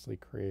instantaneously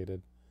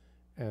created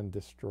and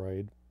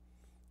destroyed.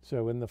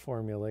 So in the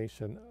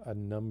formulation, a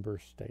number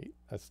state,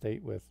 a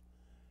state with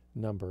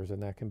numbers,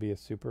 and that can be a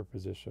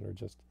superposition or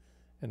just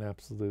an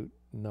absolute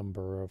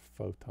number of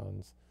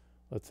photons,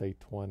 let's say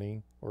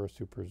 20, or a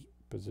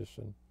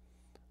superposition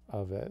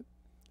of it.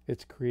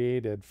 It's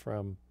created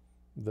from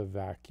the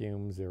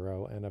vacuum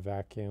 0, and a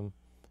vacuum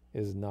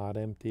is not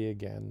empty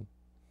again.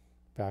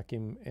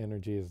 Vacuum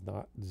energy is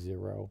not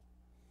 0.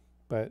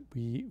 But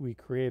we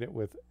create it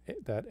with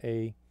that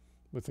A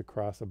with the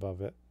cross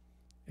above it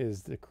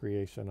is the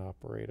creation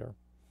operator.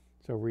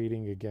 So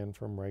reading again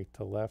from right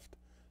to left,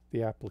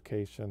 the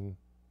application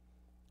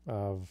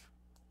of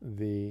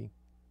the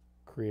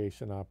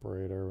creation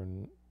operator,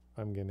 and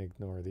I'm going to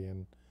ignore the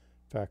n,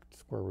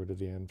 square root of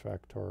the n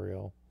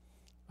factorial,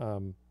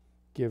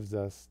 gives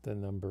us the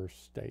number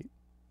state.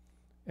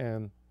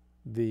 And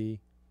the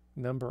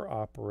number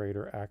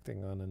operator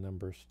acting on a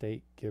number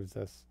state gives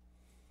us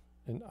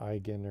an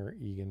eigen or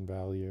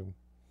eigenvalue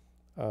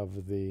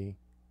of the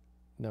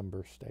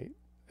number state,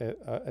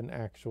 an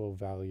actual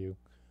value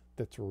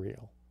that's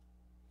real.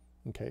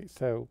 Okay,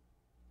 so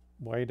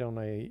why don't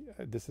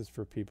this is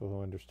for people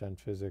who understand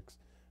physics.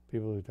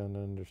 People who don't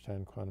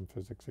understand quantum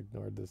physics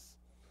ignore this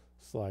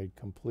slide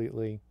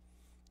completely.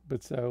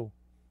 But so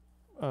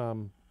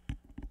the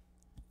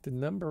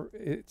number,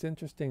 it's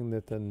interesting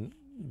that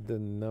the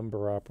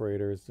number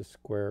operator is the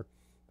square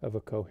of a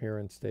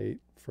coherent state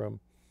from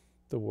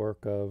the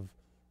work of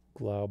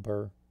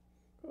Glauber,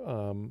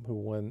 who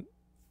won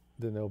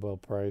the Nobel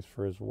Prize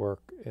for his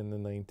work in the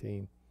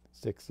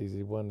 1960s.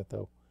 He won it,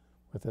 though,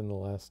 within the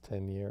last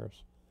 10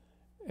 years.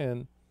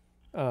 And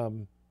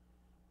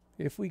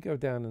if we go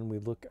down and we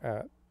look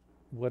at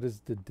what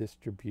is the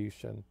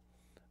distribution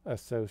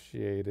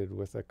associated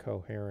with a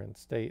coherent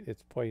state,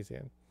 it's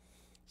Poisson.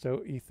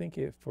 So you think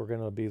if we're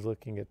going to be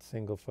looking at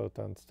single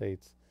photon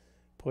states,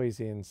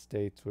 Poisson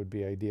states would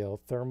be ideal.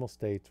 Thermal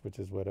states, which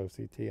is what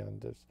OCT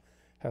does,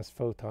 has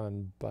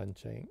photon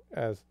bunching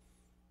as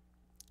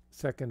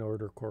second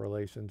order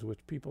correlations,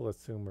 which people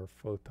assume are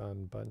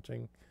photon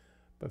bunching.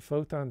 But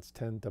photons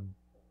tend to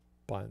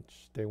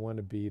bunch. They want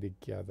to be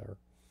together,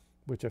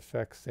 which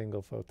affects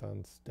single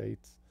photon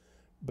states.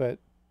 But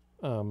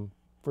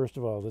first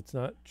of all, it's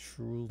not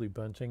truly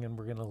bunching, and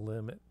we're going to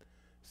limit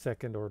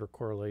second order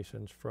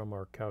correlations from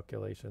our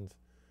calculations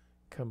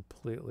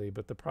completely.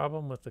 But the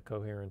problem with the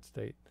coherent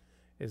state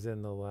is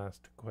in the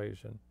last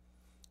equation.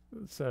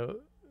 So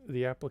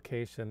the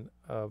application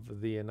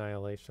of the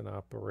annihilation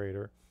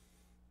operator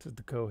to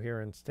the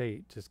coherent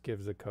state just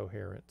gives a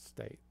coherent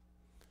state.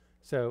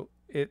 So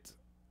it's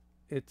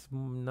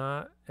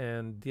not,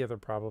 and the other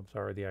problems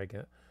are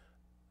the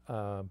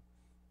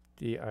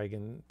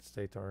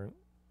eigenstates aren't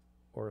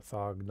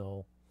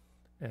orthogonal,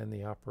 and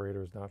the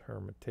operator is not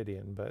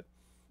Hermitidian. But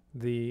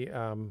the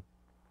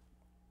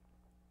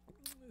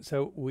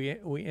so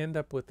we end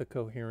up with a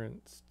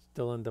coherent,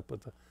 still end up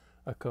with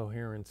a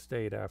coherent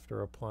state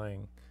after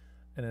applying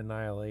an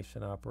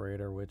annihilation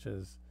operator, which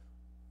is,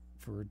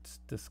 for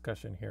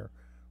discussion here,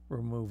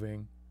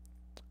 removing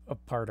a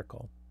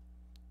particle.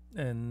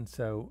 And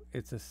so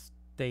it's a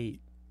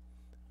state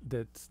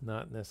that's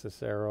not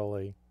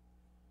necessarily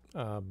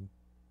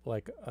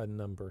like a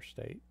number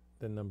state,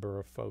 the number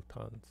of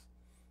photons.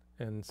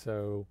 And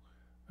so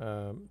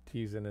to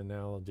use an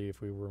analogy,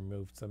 if we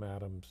removed some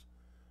atoms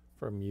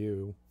from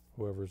you,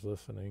 whoever's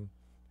listening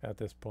at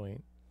this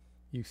point,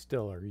 you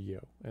still are you,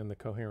 and the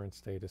coherent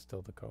state is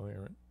still the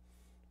coherent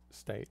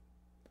state.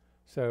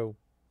 So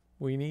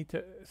we need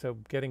to, so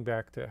getting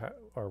back to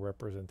our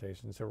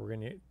representation, so we're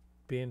going to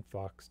be in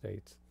Fock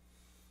states.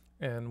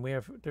 And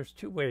there's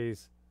two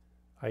ways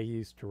I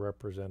use to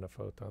represent a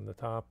photon. The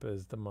top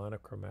is the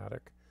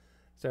monochromatic.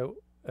 So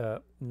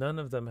none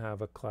of them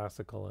have a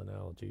classical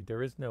analogy.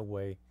 There is no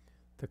way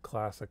to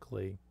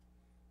classically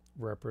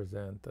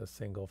represent a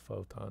single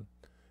photon.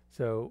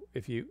 So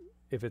if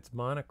it's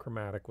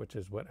monochromatic, which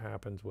is what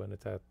happens when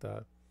it's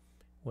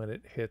when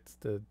it hits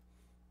the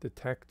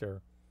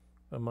detector,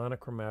 a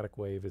monochromatic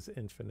wave is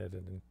infinite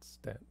in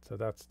extent. So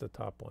that's the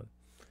top one.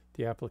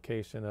 The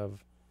application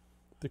of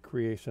the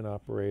creation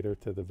operator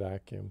to the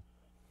vacuum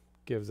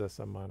gives us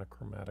a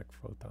monochromatic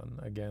photon.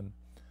 Again,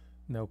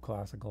 no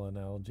classical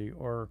analogy.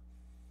 Or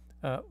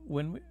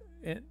when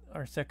in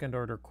our second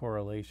order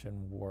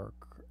correlation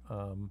work,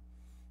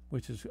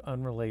 which is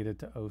unrelated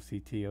to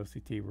OCT.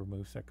 OCT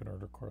removes second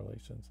order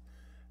correlations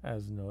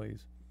as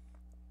noise.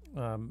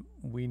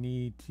 We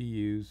need to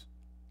use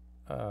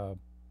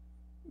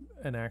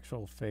an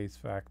actual phase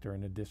factor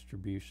and a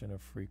distribution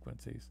of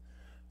frequencies.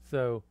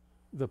 So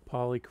the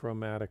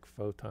polychromatic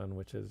photon,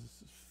 which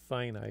is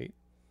finite,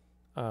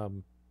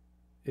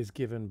 is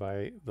given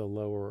by the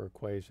lower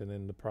equation.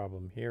 And the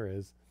problem here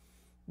is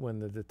when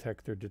the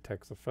detector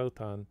detects a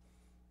photon,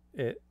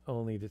 it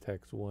only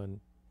detects one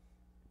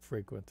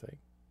frequency.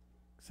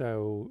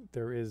 So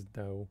there is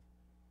no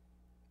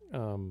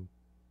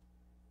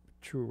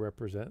true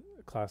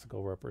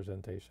classical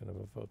representation of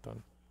a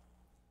photon.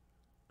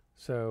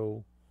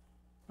 So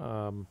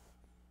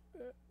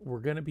we're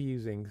going to be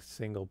using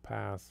single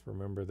paths.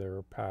 Remember, there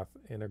are path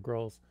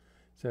integrals.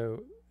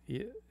 So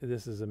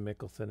this is a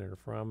Michelson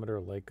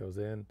interferometer. Light goes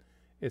in.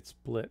 It's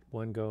split,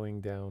 one going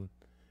down.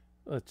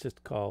 Let's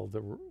just call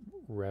the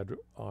red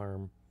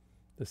arm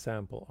the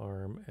sample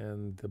arm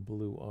and the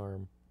blue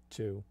arm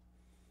 2,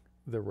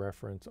 the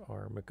reference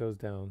arm. It goes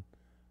down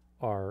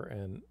R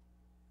and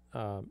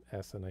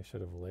S, and I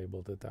should have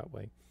labeled it that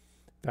way.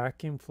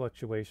 Vacuum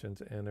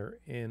fluctuations enter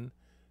in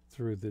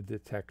through the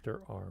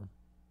detector arm,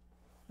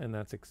 and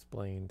that's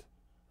explained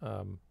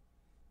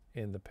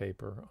in the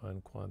paper on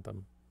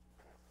quantum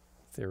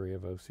theory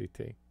of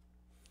OCT.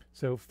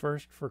 So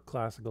first, for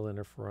classical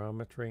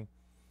interferometry,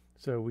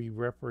 so we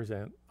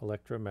represent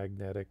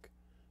electromagnetic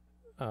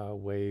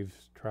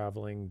waves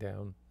traveling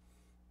down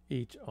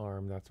each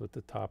arm. That's what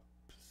the top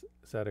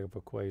set of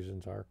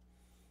equations are.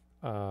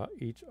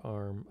 Each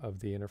arm of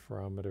the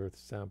interferometer, the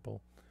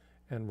sample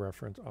and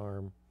reference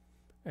arm,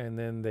 and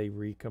then they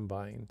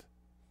recombined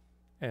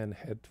and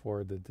head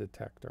toward the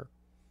detector.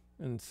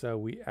 And so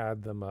we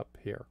add them up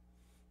here.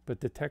 But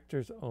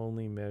detectors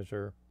only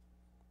measure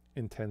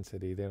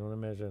intensity. They don't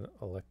measure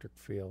electric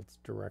fields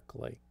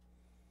directly.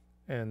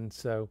 And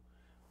so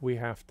we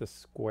have to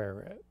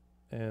square it.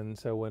 And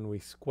so when we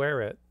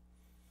square it,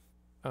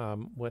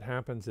 what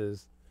happens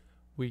is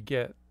we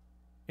get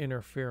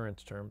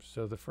interference terms.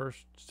 So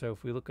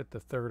if we look at the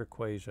third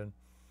equation,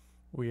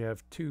 we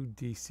have two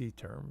DC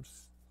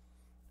terms,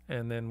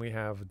 and then we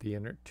have the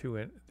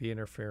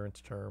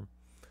interference term,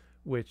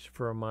 which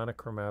for a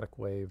monochromatic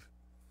wave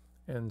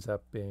ends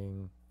up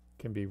can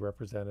be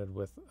represented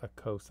with a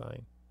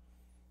cosine.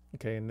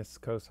 Okay, and this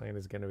cosine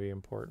is going to be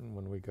important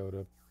when we go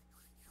to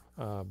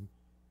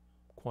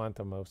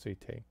quantum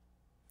OCT.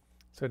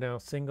 So now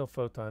single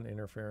photon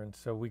interference.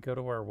 So we go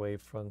to our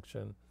wave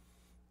function,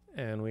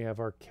 and we have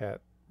our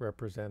ket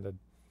represented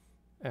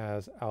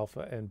as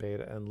alpha and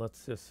beta, and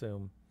let's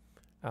assume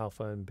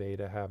alpha and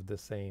beta have the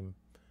same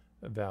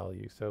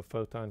value. So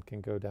photon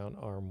can go down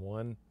arm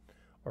 1,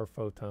 or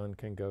photon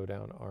can go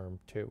down arm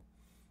 2.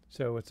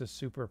 So it's a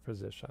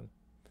superposition.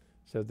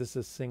 So this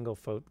is going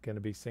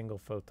to be single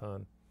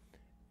photon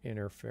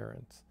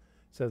interference.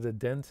 So the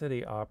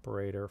density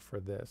operator for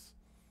this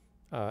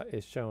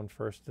is shown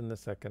first in the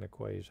second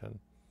equation.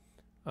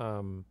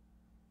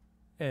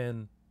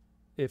 And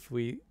if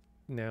we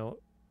now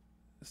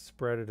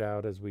spread it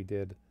out as we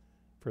did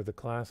for the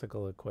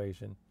classical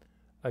equation,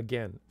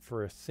 again,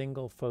 for a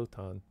single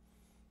photon,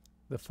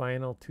 the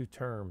final two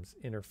terms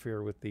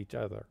interfere with each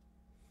other.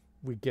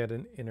 We get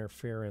an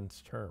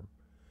interference term.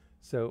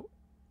 So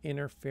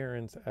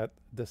interference at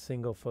the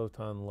single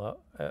photon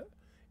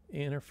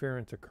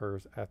interference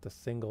occurs at the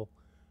single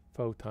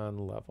photon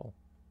level.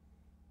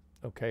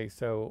 Okay,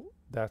 so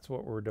that's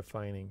what we're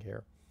defining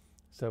here.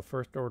 So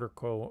first order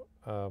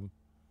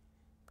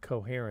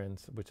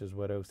coherence, which is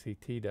what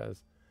OCT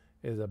does,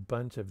 is a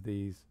bunch of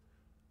these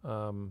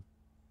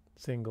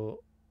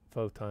single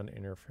photon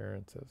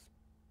interferences.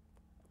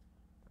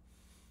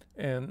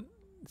 And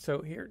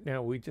so here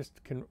now we're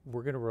going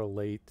to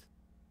relate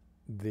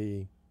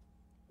the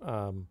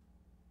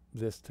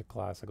this to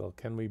classical.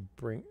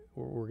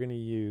 We're going to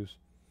use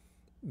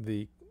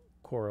the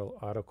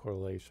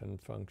autocorrelation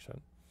function.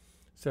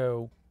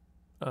 So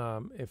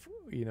if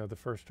the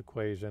first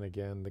equation,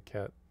 again, the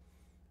ket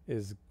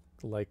is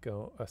like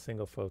a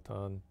single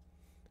photon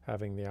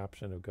having the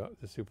option of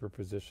the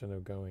superposition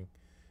of going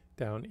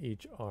down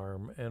each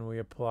arm, and we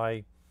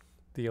apply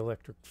the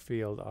electric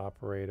field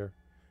operator,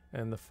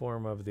 and the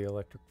form of the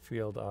electric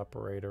field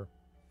operator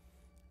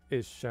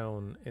is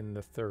shown in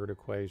the third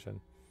equation.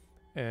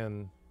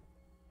 And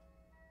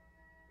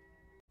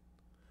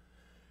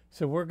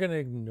so we're going to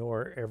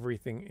ignore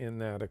everything in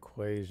that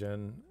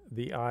equation.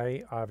 The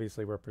I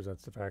obviously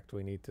represents the fact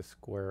we need to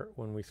square.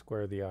 When we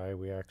square the I,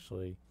 we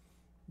actually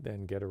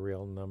then get a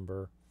real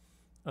number.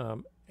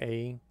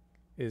 A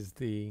is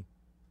the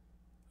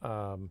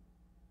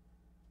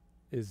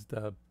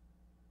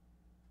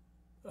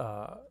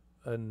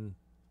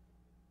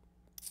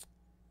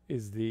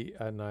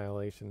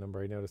annihilation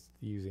number. I noticed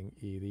using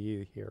E. The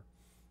E here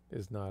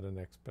is not an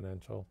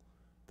exponential.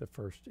 The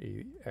first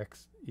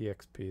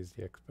exp is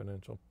the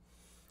exponential.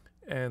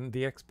 And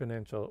the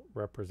exponential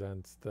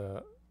represents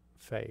the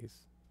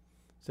phase.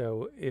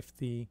 So if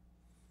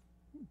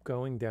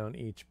going down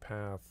each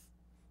path,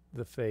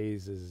 the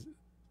phase is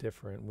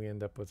different, we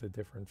end up with a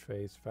different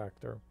phase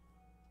factor.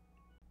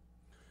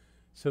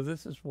 So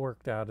this is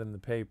worked out in the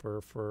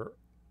paper for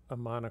a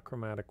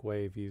monochromatic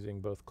wave using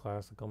both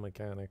classical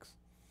mechanics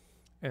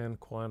and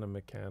quantum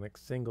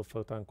mechanics, single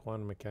photon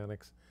quantum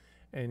mechanics,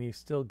 and you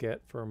still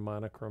get for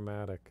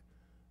monochromatic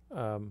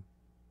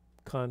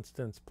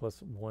constants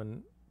plus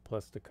 1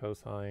 plus the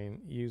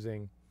cosine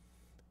using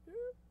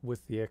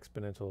with the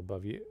exponential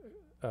above you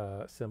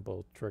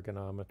simple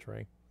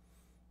trigonometry.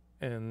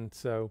 And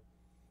so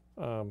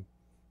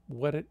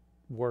what it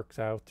works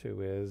out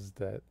to is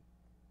that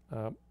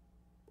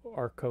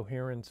our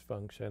coherence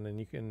function,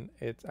 and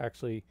it's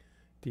actually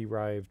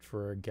derived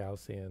for a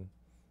Gaussian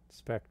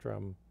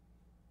spectrum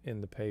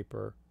in the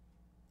paper,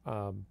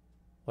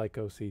 like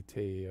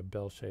OCT, a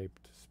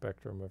bell-shaped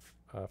spectrum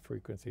of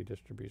frequency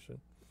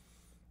distribution.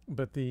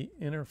 But the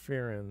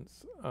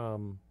interference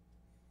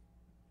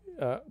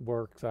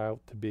works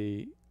out to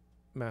be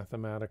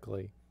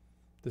mathematically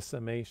the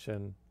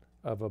summation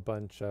of a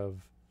bunch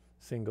of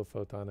single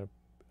photon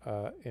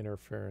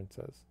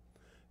interferences.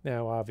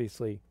 Now,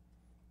 obviously,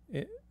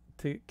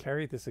 to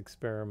carry this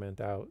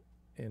experiment out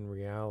in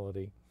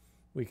reality,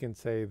 we can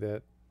say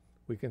that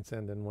we can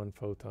send in one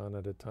photon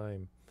at a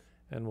time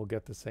and we'll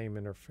get the same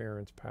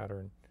interference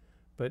pattern,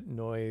 but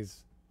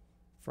noise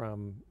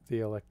from the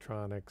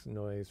electronics,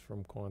 noise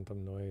from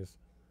quantum noise,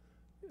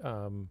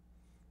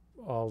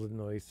 all the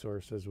noise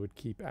sources would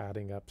keep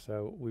adding up,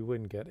 so we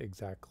wouldn't get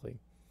exactly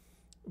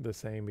the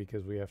same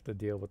because we have to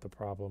deal with the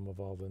problem of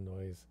all the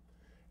noise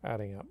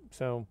adding up.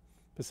 So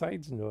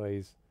besides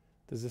noise,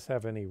 does this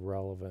have any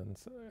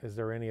relevance? Is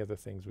there any other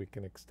things we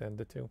can extend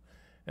it to?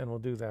 And we'll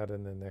do that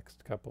in the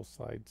next couple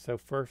slides. So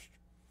first,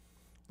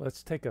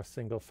 let's take a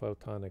single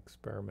photon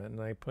experiment.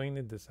 And I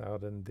pointed this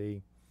out in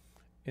the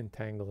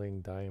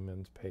Entangling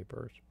Diamonds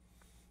papers.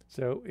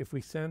 So if we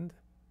send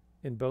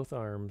in both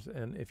arms,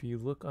 and if you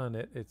look on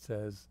it, it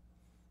says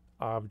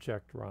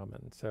object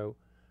Raman. So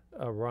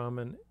a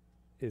Raman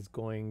is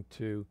going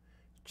to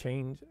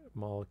change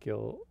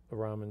molecule. A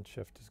Raman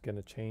shift is going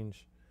to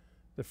change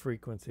the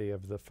frequency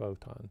of the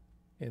photon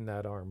in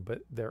that arm,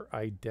 but they're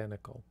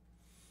identical.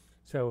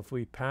 So if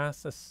we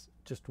pass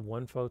just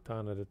one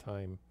photon at a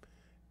time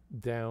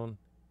down,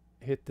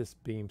 hit this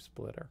beam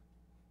splitter,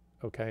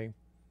 okay,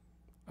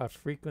 a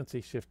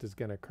frequency shift is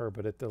going to occur,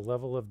 but at the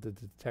level of the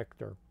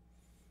detector,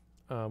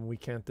 we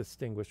can't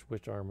distinguish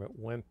which arm it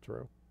went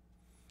through.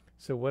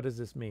 So what does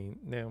this mean?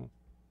 Now,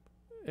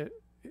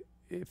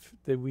 if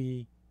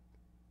the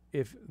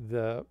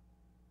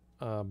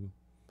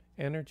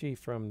energy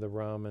from the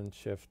Raman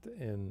shift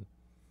in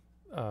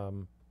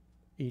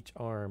each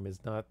arm is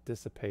not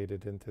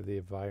dissipated into the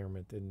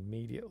environment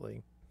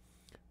immediately,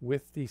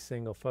 with these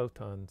single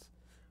photons,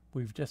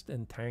 we've just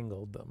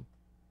entangled them.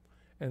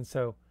 And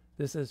so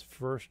this is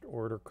first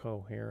order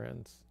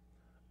coherence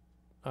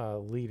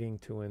leading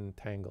to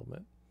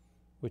entanglement,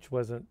 which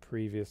wasn't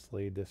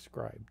previously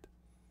described.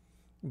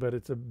 But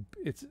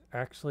it's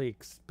actually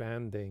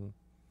expanding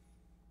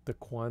the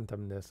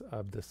quantumness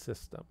of the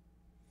system.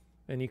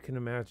 And you can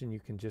imagine you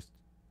can just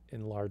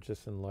enlarge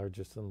this, enlarge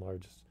this,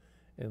 enlarge this,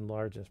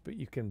 enlarge this, but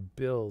you can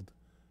build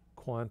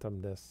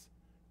quantumness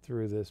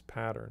through this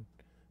pattern.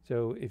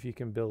 So if you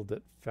can build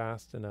it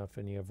fast enough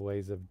and you have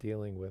ways of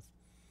dealing with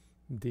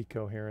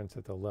decoherence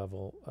at the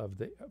level of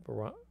the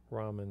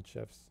Raman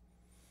shifts,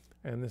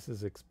 and this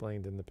is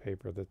explained in the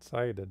paper that's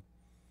cited,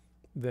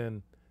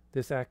 then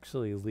this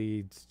actually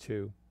leads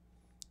to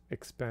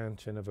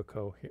expansion of a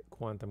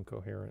quantum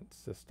coherence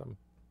system.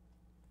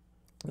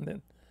 And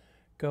then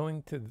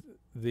going to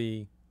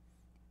the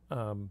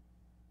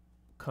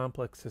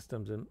complex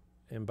systems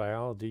in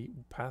biology,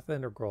 path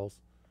integrals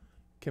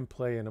can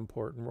play an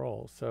important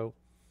role. So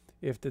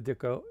if the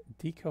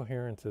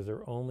decoherences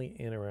are only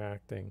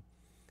interacting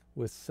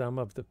with some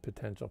of the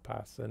potential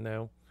paths, and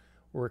now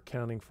we're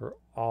accounting for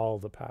all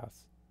the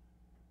paths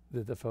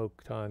that the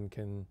photon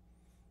can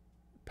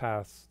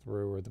pass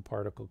through, or the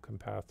particle can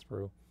pass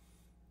through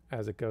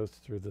as it goes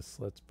through the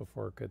slits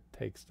before it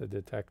takes the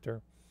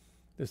detector,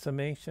 the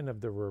summation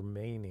of the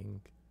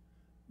remaining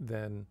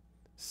then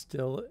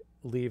still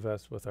leave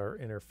us with our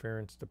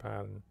interference to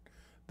pattern,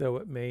 though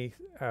it may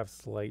have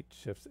slight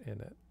shifts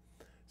in it.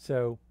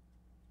 So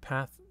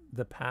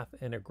the path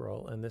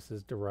integral, and this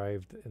is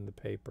derived in the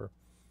paper,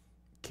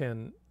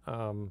 can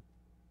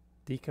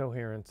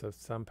decoherence of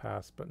some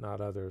paths but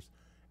not others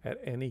at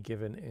any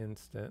given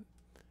instant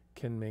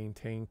can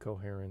maintain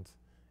coherence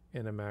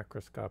in a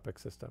macroscopic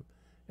system.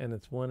 And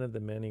it's one of the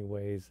many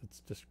ways it's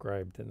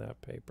described in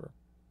that paper.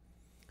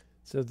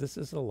 So this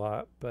is a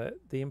lot, but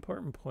the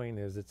important point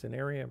is it's an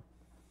area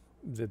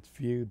that's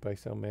viewed by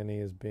so many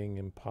as being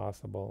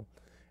impossible.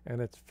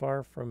 And it's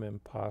far from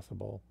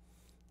impossible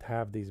to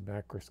have these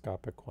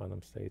macroscopic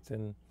quantum states.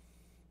 And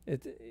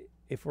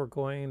if we're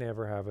going to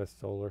ever have a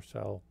solar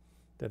cell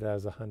that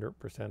has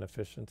 100%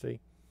 efficiency,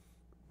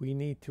 we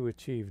need to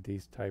achieve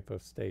these type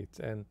of states.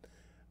 And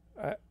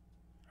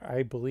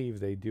I believe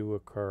they do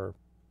occur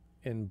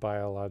in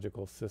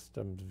biological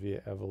systems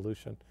via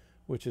evolution,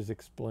 which is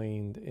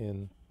explained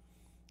in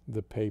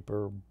the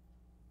paper.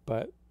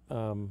 But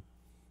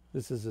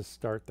this is a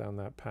start down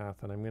that path,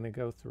 and I'm going to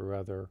go through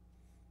other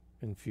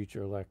in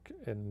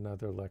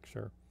another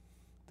lecture,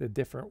 the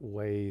different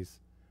ways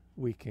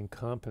we can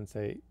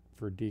compensate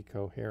for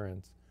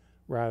decoherence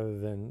rather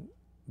than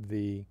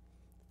the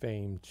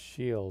famed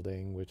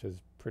shielding, which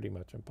is pretty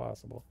much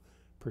impossible,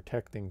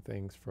 protecting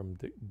things from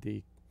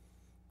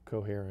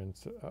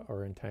decoherence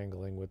or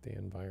entangling with the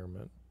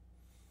environment.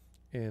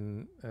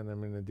 And I'm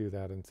going to do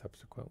that in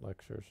subsequent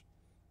lectures.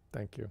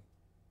 Thank you.